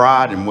taking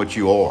pride in what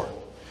you are.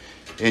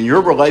 In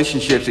your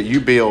relationships that you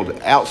build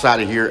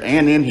outside of here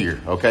and in here,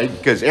 okay?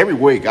 Because every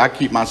week I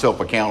keep myself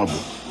accountable.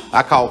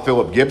 I call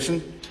Philip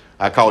Gibson,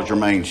 I call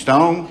Jermaine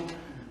Stone,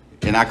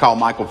 and I call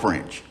Michael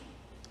French.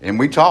 And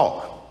we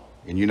talk.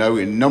 And you know,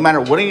 and no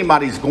matter what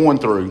anybody's going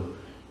through,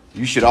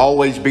 you should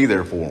always be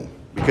there for them.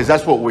 Because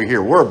that's what we're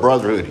here. We're a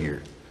brotherhood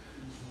here.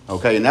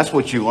 Okay, and that's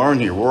what you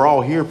learn here. We're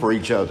all here for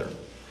each other.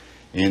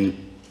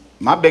 And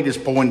my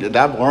biggest point that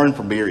I've learned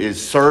from here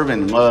is serve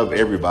and love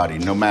everybody,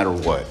 no matter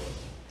what.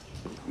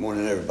 Good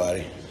morning,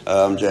 everybody.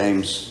 I'm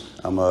James.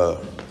 I'm a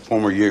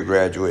former year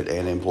graduate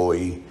and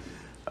employee.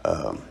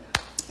 And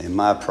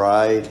my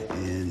pride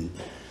and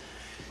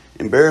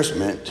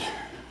embarrassment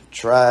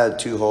tried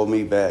to hold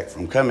me back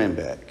from coming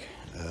back.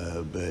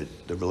 But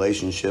the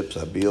relationships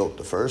I built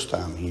the first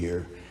time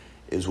here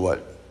is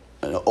what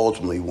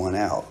ultimately won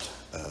out.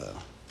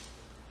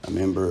 I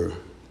remember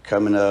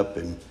coming up,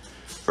 and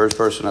first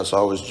person I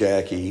saw was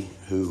Jackie,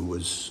 who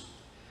was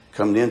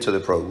coming into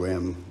the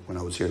program when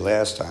I was here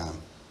last time.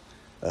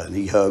 And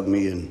he hugged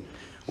me, and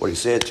what he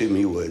said to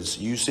me was,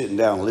 you sitting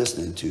down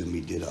listening to me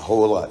did a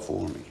whole lot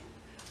for me.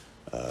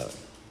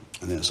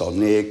 And then I saw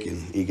Nick,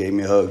 and he gave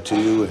me a hug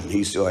too, and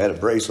he still had a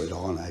bracelet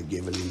on I had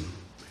given him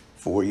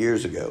 4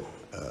 years ago.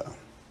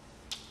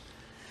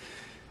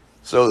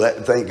 So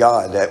that, thank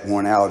God that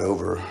won out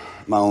over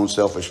my own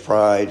selfish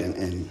pride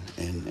and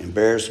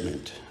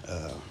embarrassment.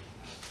 And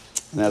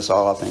that's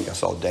all. I think I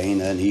saw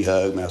Dana, and he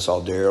hugged me. I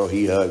saw Daryl,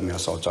 he hugged me. I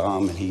saw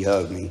Tom, and he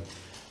hugged me.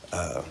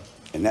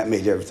 And that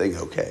made everything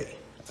okay.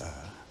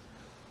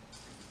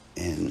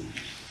 And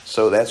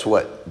so that's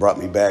what brought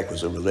me back,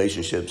 was the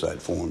relationships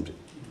I'd formed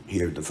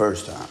here the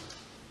first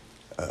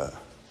time.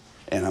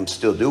 And I'm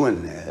still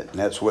doing that, and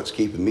that's what's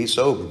keeping me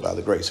sober by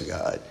the grace of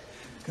God,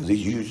 because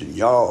he's using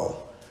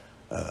y'all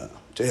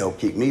to help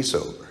keep me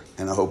sober,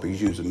 and I hope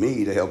he's using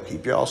me to help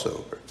keep y'all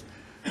sober.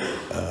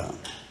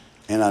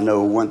 And I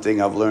know one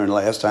thing I've learned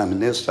last time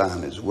and this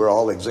time is we're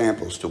all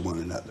examples to one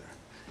another.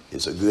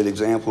 It's a good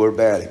example or a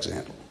bad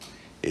example.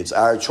 It's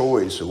our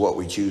choice of what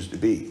we choose to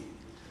be.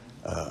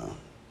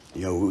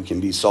 You know, we can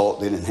be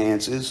salt that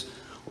enhances,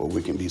 or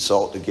we can be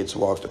salt that gets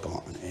walked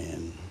upon.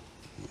 And,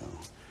 you know,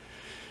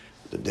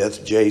 the death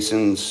of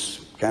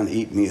Jason's kind of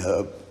eating me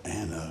up.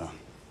 And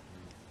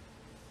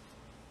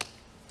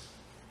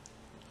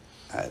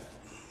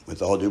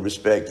with all due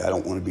respect, I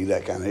don't want to be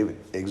that kind of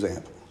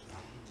example.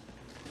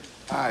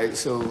 All right,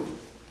 so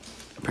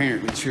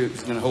apparently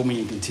Tripp's gonna hold me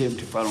in contempt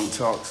if I don't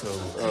talk, so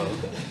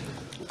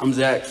I'm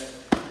Zach.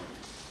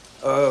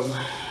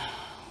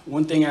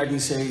 One thing I can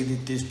say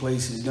that this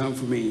place has done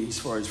for me as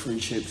far as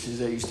friendships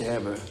is I used to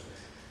have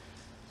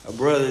a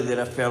brother that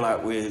I fell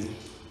out with,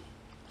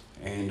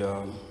 and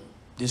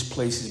this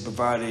place has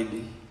provided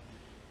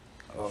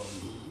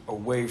a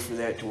way for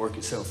that to work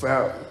itself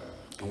out,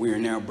 and we are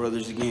now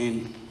brothers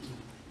again.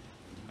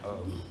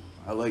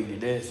 I love you to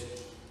death.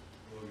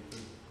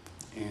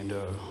 And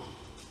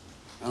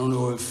I don't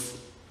know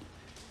if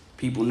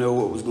people know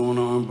what was going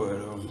on, but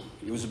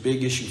it was a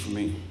big issue for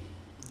me,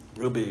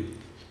 real big.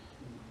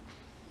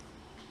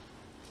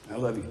 I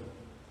love you,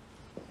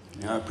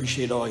 and I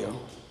appreciate all y'all.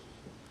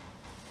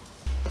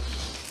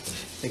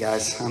 Hey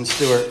guys, I'm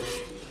Stuart.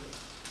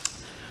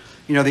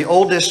 You know, the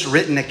oldest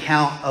written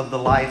account of the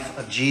life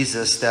of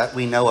Jesus that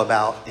we know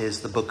about is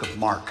the book of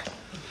Mark.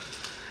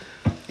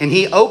 And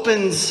he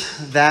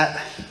opens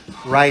that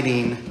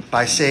writing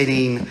by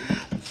saying,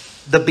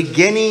 the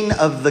beginning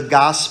of the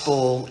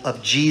gospel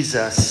of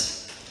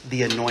Jesus,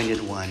 the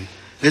anointed one.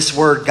 This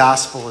word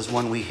gospel is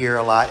one we hear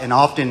a lot, and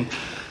often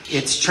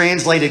it's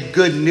translated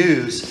good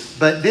news,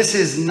 but this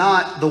is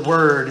not the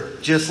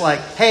word just like,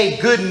 hey,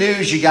 good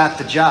news, you got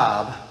the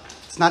job.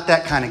 It's not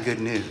that kind of good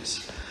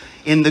news.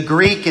 In the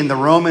Greek, in the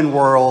Roman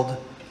world,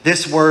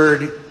 this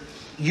word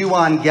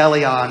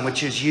euangelion,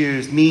 which is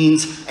used,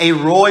 means a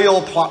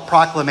royal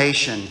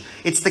proclamation.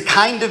 It's the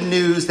kind of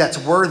news that's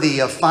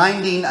worthy of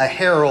finding a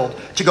herald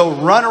to go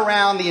run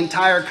around the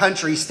entire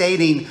country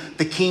stating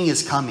the king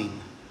is coming.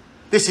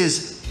 This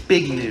is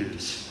big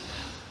news.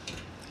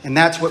 And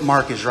that's what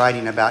Mark is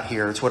writing about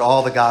here. It's what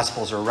all the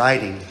Gospels are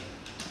writing.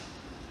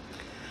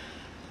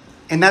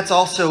 And that's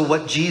also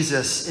what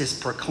Jesus is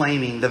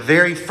proclaiming. The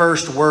very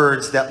first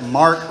words that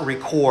Mark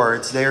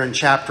records there in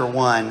chapter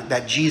 1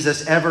 that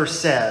Jesus ever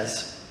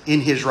says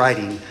in his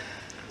writing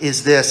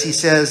is this.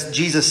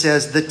 Jesus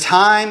says, the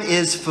time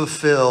is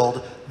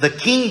fulfilled. The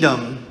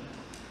kingdom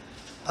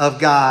of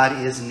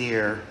God is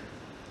near.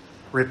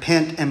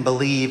 Repent and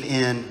believe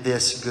in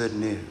this good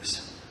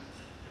news.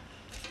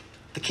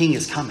 The king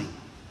is coming.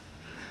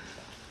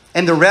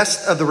 And the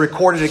rest of the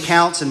recorded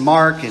accounts in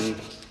Mark and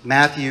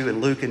Matthew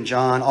and Luke and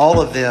John, all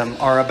of them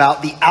are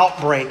about the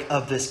outbreak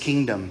of this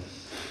kingdom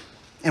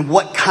and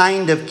what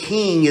kind of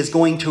king is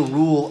going to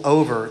rule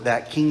over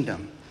that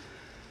kingdom.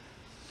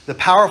 The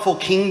powerful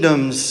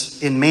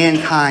kingdoms in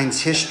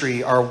mankind's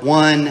history are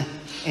won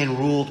and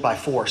ruled by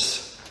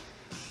force,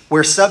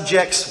 where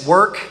subjects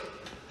work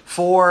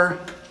for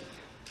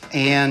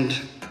and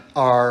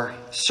are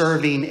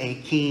serving a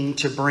king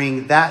to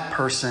bring that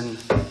person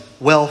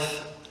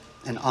wealth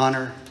and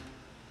honor.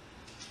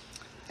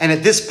 And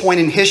at this point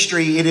in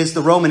history, it is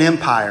the Roman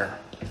Empire,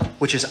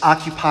 which is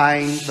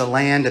occupying the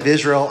land of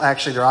Israel.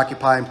 Actually, they're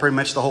occupying pretty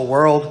much the whole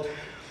world.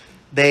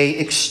 They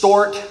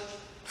extort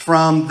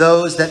from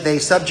those that they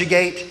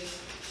subjugate.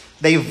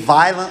 They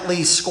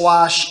violently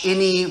squash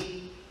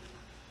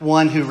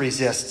anyone who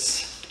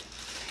resists.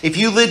 If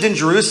you lived in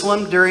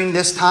Jerusalem during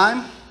this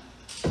time,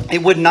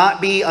 it would not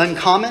be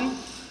uncommon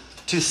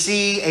to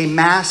see a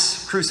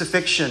mass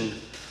crucifixion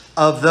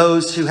of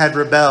those who had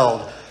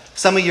rebelled.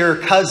 Some of your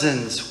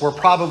cousins were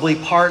probably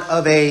part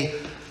of a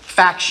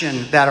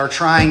faction that are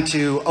trying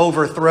to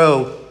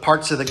overthrow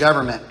parts of the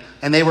government,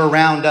 and they were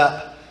rounded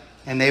up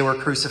and they were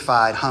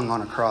crucified, hung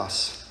on a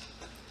cross.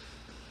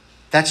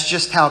 That's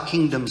just how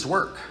kingdoms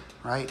work,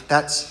 right?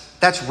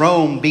 That's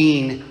Rome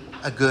being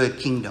a good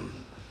kingdom.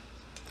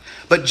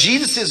 But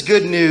Jesus'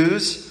 good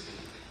news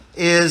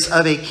is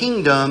of a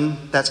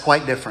kingdom that's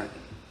quite different.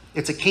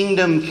 It's a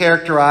kingdom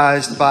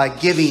characterized by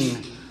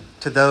giving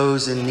to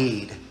those in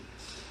need,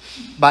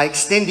 by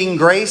extending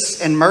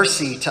grace and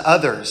mercy to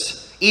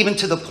others, even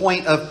to the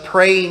point of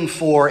praying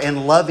for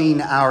and loving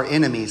our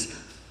enemies.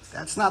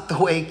 That's not the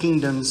way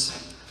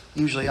kingdoms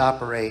usually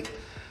operate.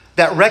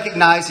 That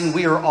recognizing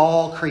we are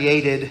all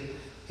created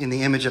in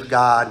the image of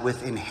God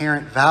with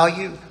inherent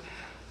value,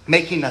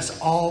 making us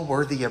all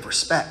worthy of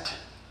respect.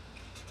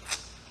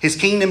 His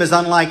kingdom is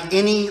unlike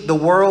any the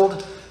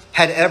world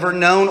had ever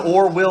known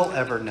or will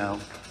ever know.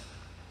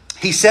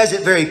 He says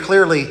it very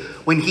clearly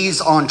when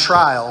he's on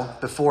trial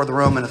before the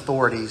Roman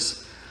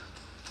authorities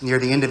near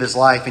the end of his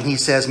life. And he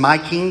says, my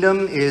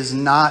kingdom is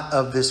not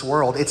of this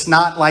world. It's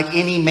not like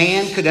any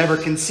man could ever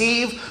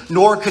conceive,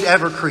 nor could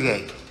ever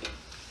create.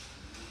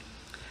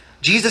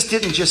 Jesus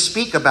didn't just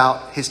speak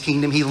about his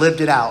kingdom. He lived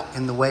it out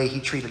in the way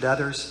he treated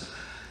others.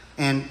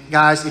 And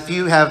guys, if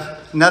you have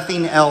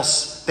nothing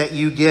else that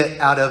you get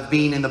out of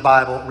being in the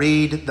Bible,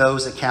 read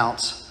those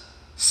accounts.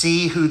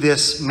 See who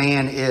this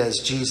man is,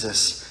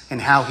 Jesus,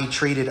 and how he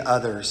treated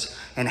others,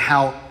 and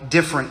how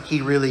different he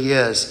really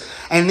is.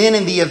 And then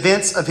in the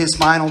events of his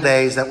final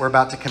days that we're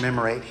about to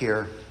commemorate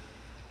here,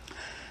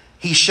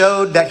 he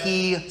showed that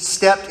he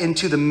stepped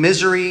into the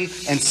misery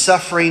and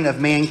suffering of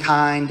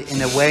mankind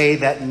in a way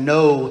that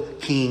no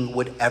king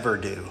would ever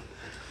do.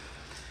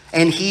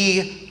 And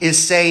he is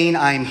saying,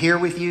 I am here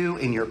with you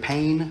in your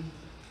pain.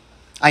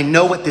 I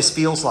know what this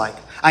feels like.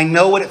 I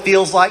know what it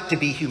feels like to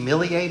be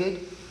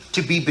humiliated,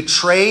 to be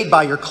betrayed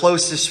by your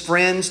closest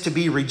friends, to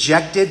be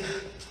rejected.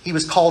 He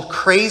was called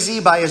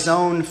crazy by his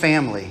own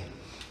family.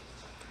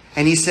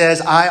 And he says,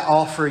 I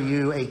offer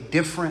you a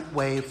different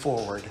way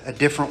forward, a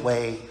different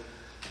way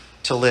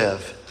to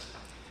live.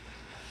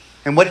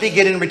 And what did he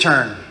get in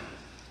return?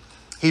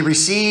 He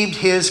received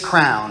his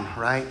crown,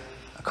 right?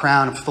 A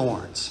crown of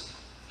thorns,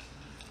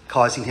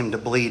 causing him to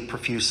bleed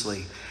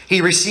profusely.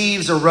 He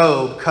receives a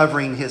robe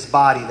covering his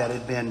body that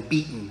had been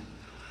beaten.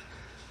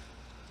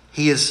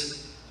 He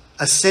is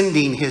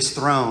ascending his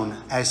throne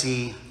as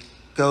he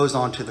goes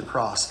onto the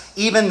cross.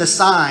 Even the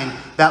sign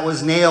that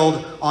was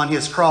nailed on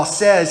his cross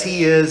says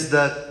he is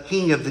the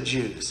King of the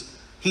Jews.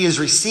 He is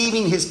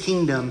receiving his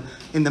kingdom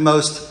in the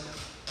most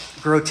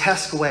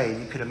grotesque way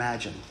you could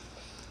imagine,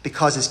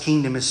 because his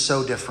kingdom is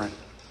so different.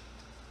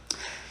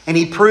 And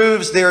he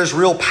proves there is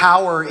real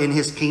power in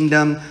his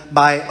kingdom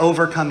by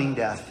overcoming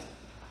death,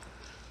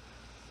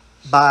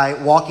 by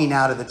walking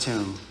out of the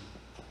tomb.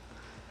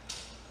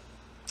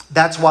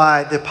 That's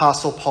why the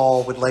Apostle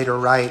Paul would later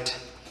write,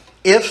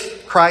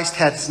 if Christ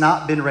has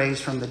not been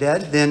raised from the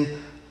dead,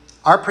 then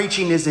our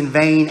preaching is in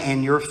vain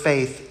and your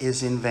faith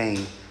is in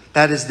vain.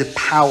 That is the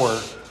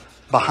power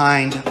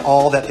behind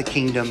all that the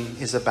kingdom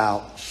is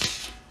about.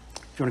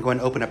 If you want to go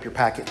ahead and open up your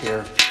packet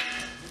here.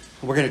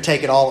 We're going to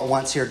take it all at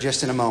once here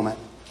just in a moment.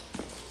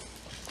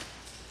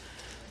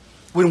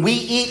 When we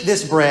eat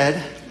this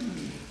bread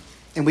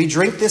and we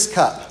drink this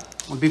cup,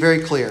 I'll be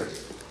very clear.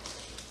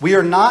 We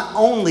are not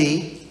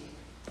only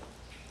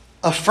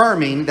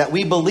affirming that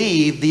we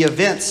believe the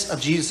events of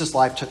Jesus'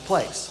 life took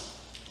place.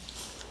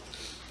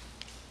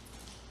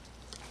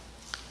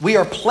 We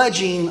are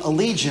pledging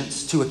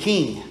allegiance to a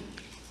king.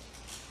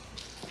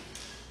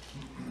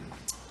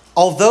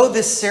 Although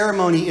this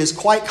ceremony is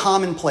quite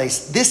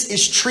commonplace, this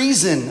is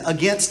treason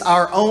against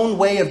our own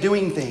way of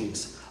doing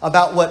things,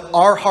 about what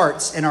our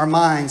hearts and our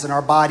minds and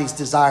our bodies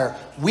desire.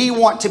 We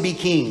want to be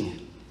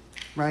king,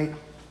 right?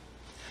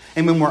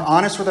 And when we're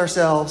honest with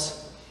ourselves,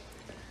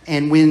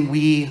 and when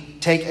we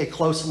take a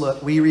close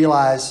look, we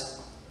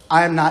realize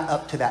I am not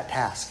up to that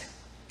task.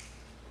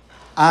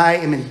 I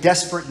am in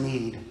desperate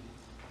need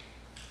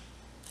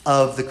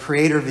of the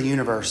creator of the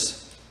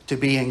universe to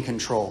be in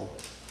control.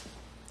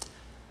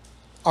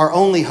 Our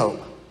only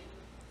hope,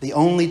 the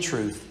only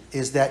truth,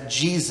 is that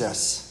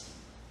Jesus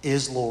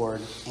is Lord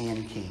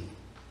and King.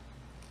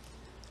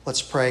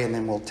 Let's pray and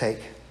then we'll take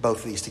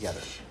both of these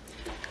together.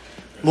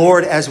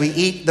 Lord, as we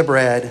eat the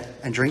bread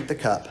and drink the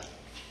cup,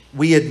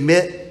 we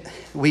admit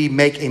we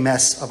make a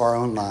mess of our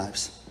own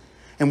lives.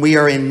 And we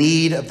are in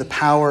need of the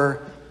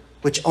power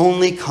which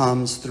only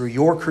comes through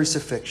your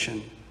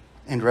crucifixion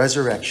and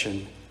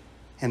resurrection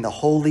and the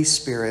Holy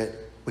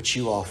Spirit which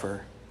you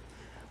offer.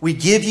 We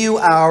give you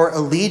our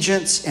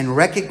allegiance and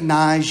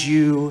recognize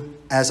you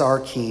as our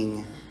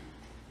King.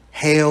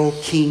 Hail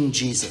King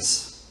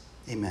Jesus.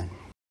 Amen.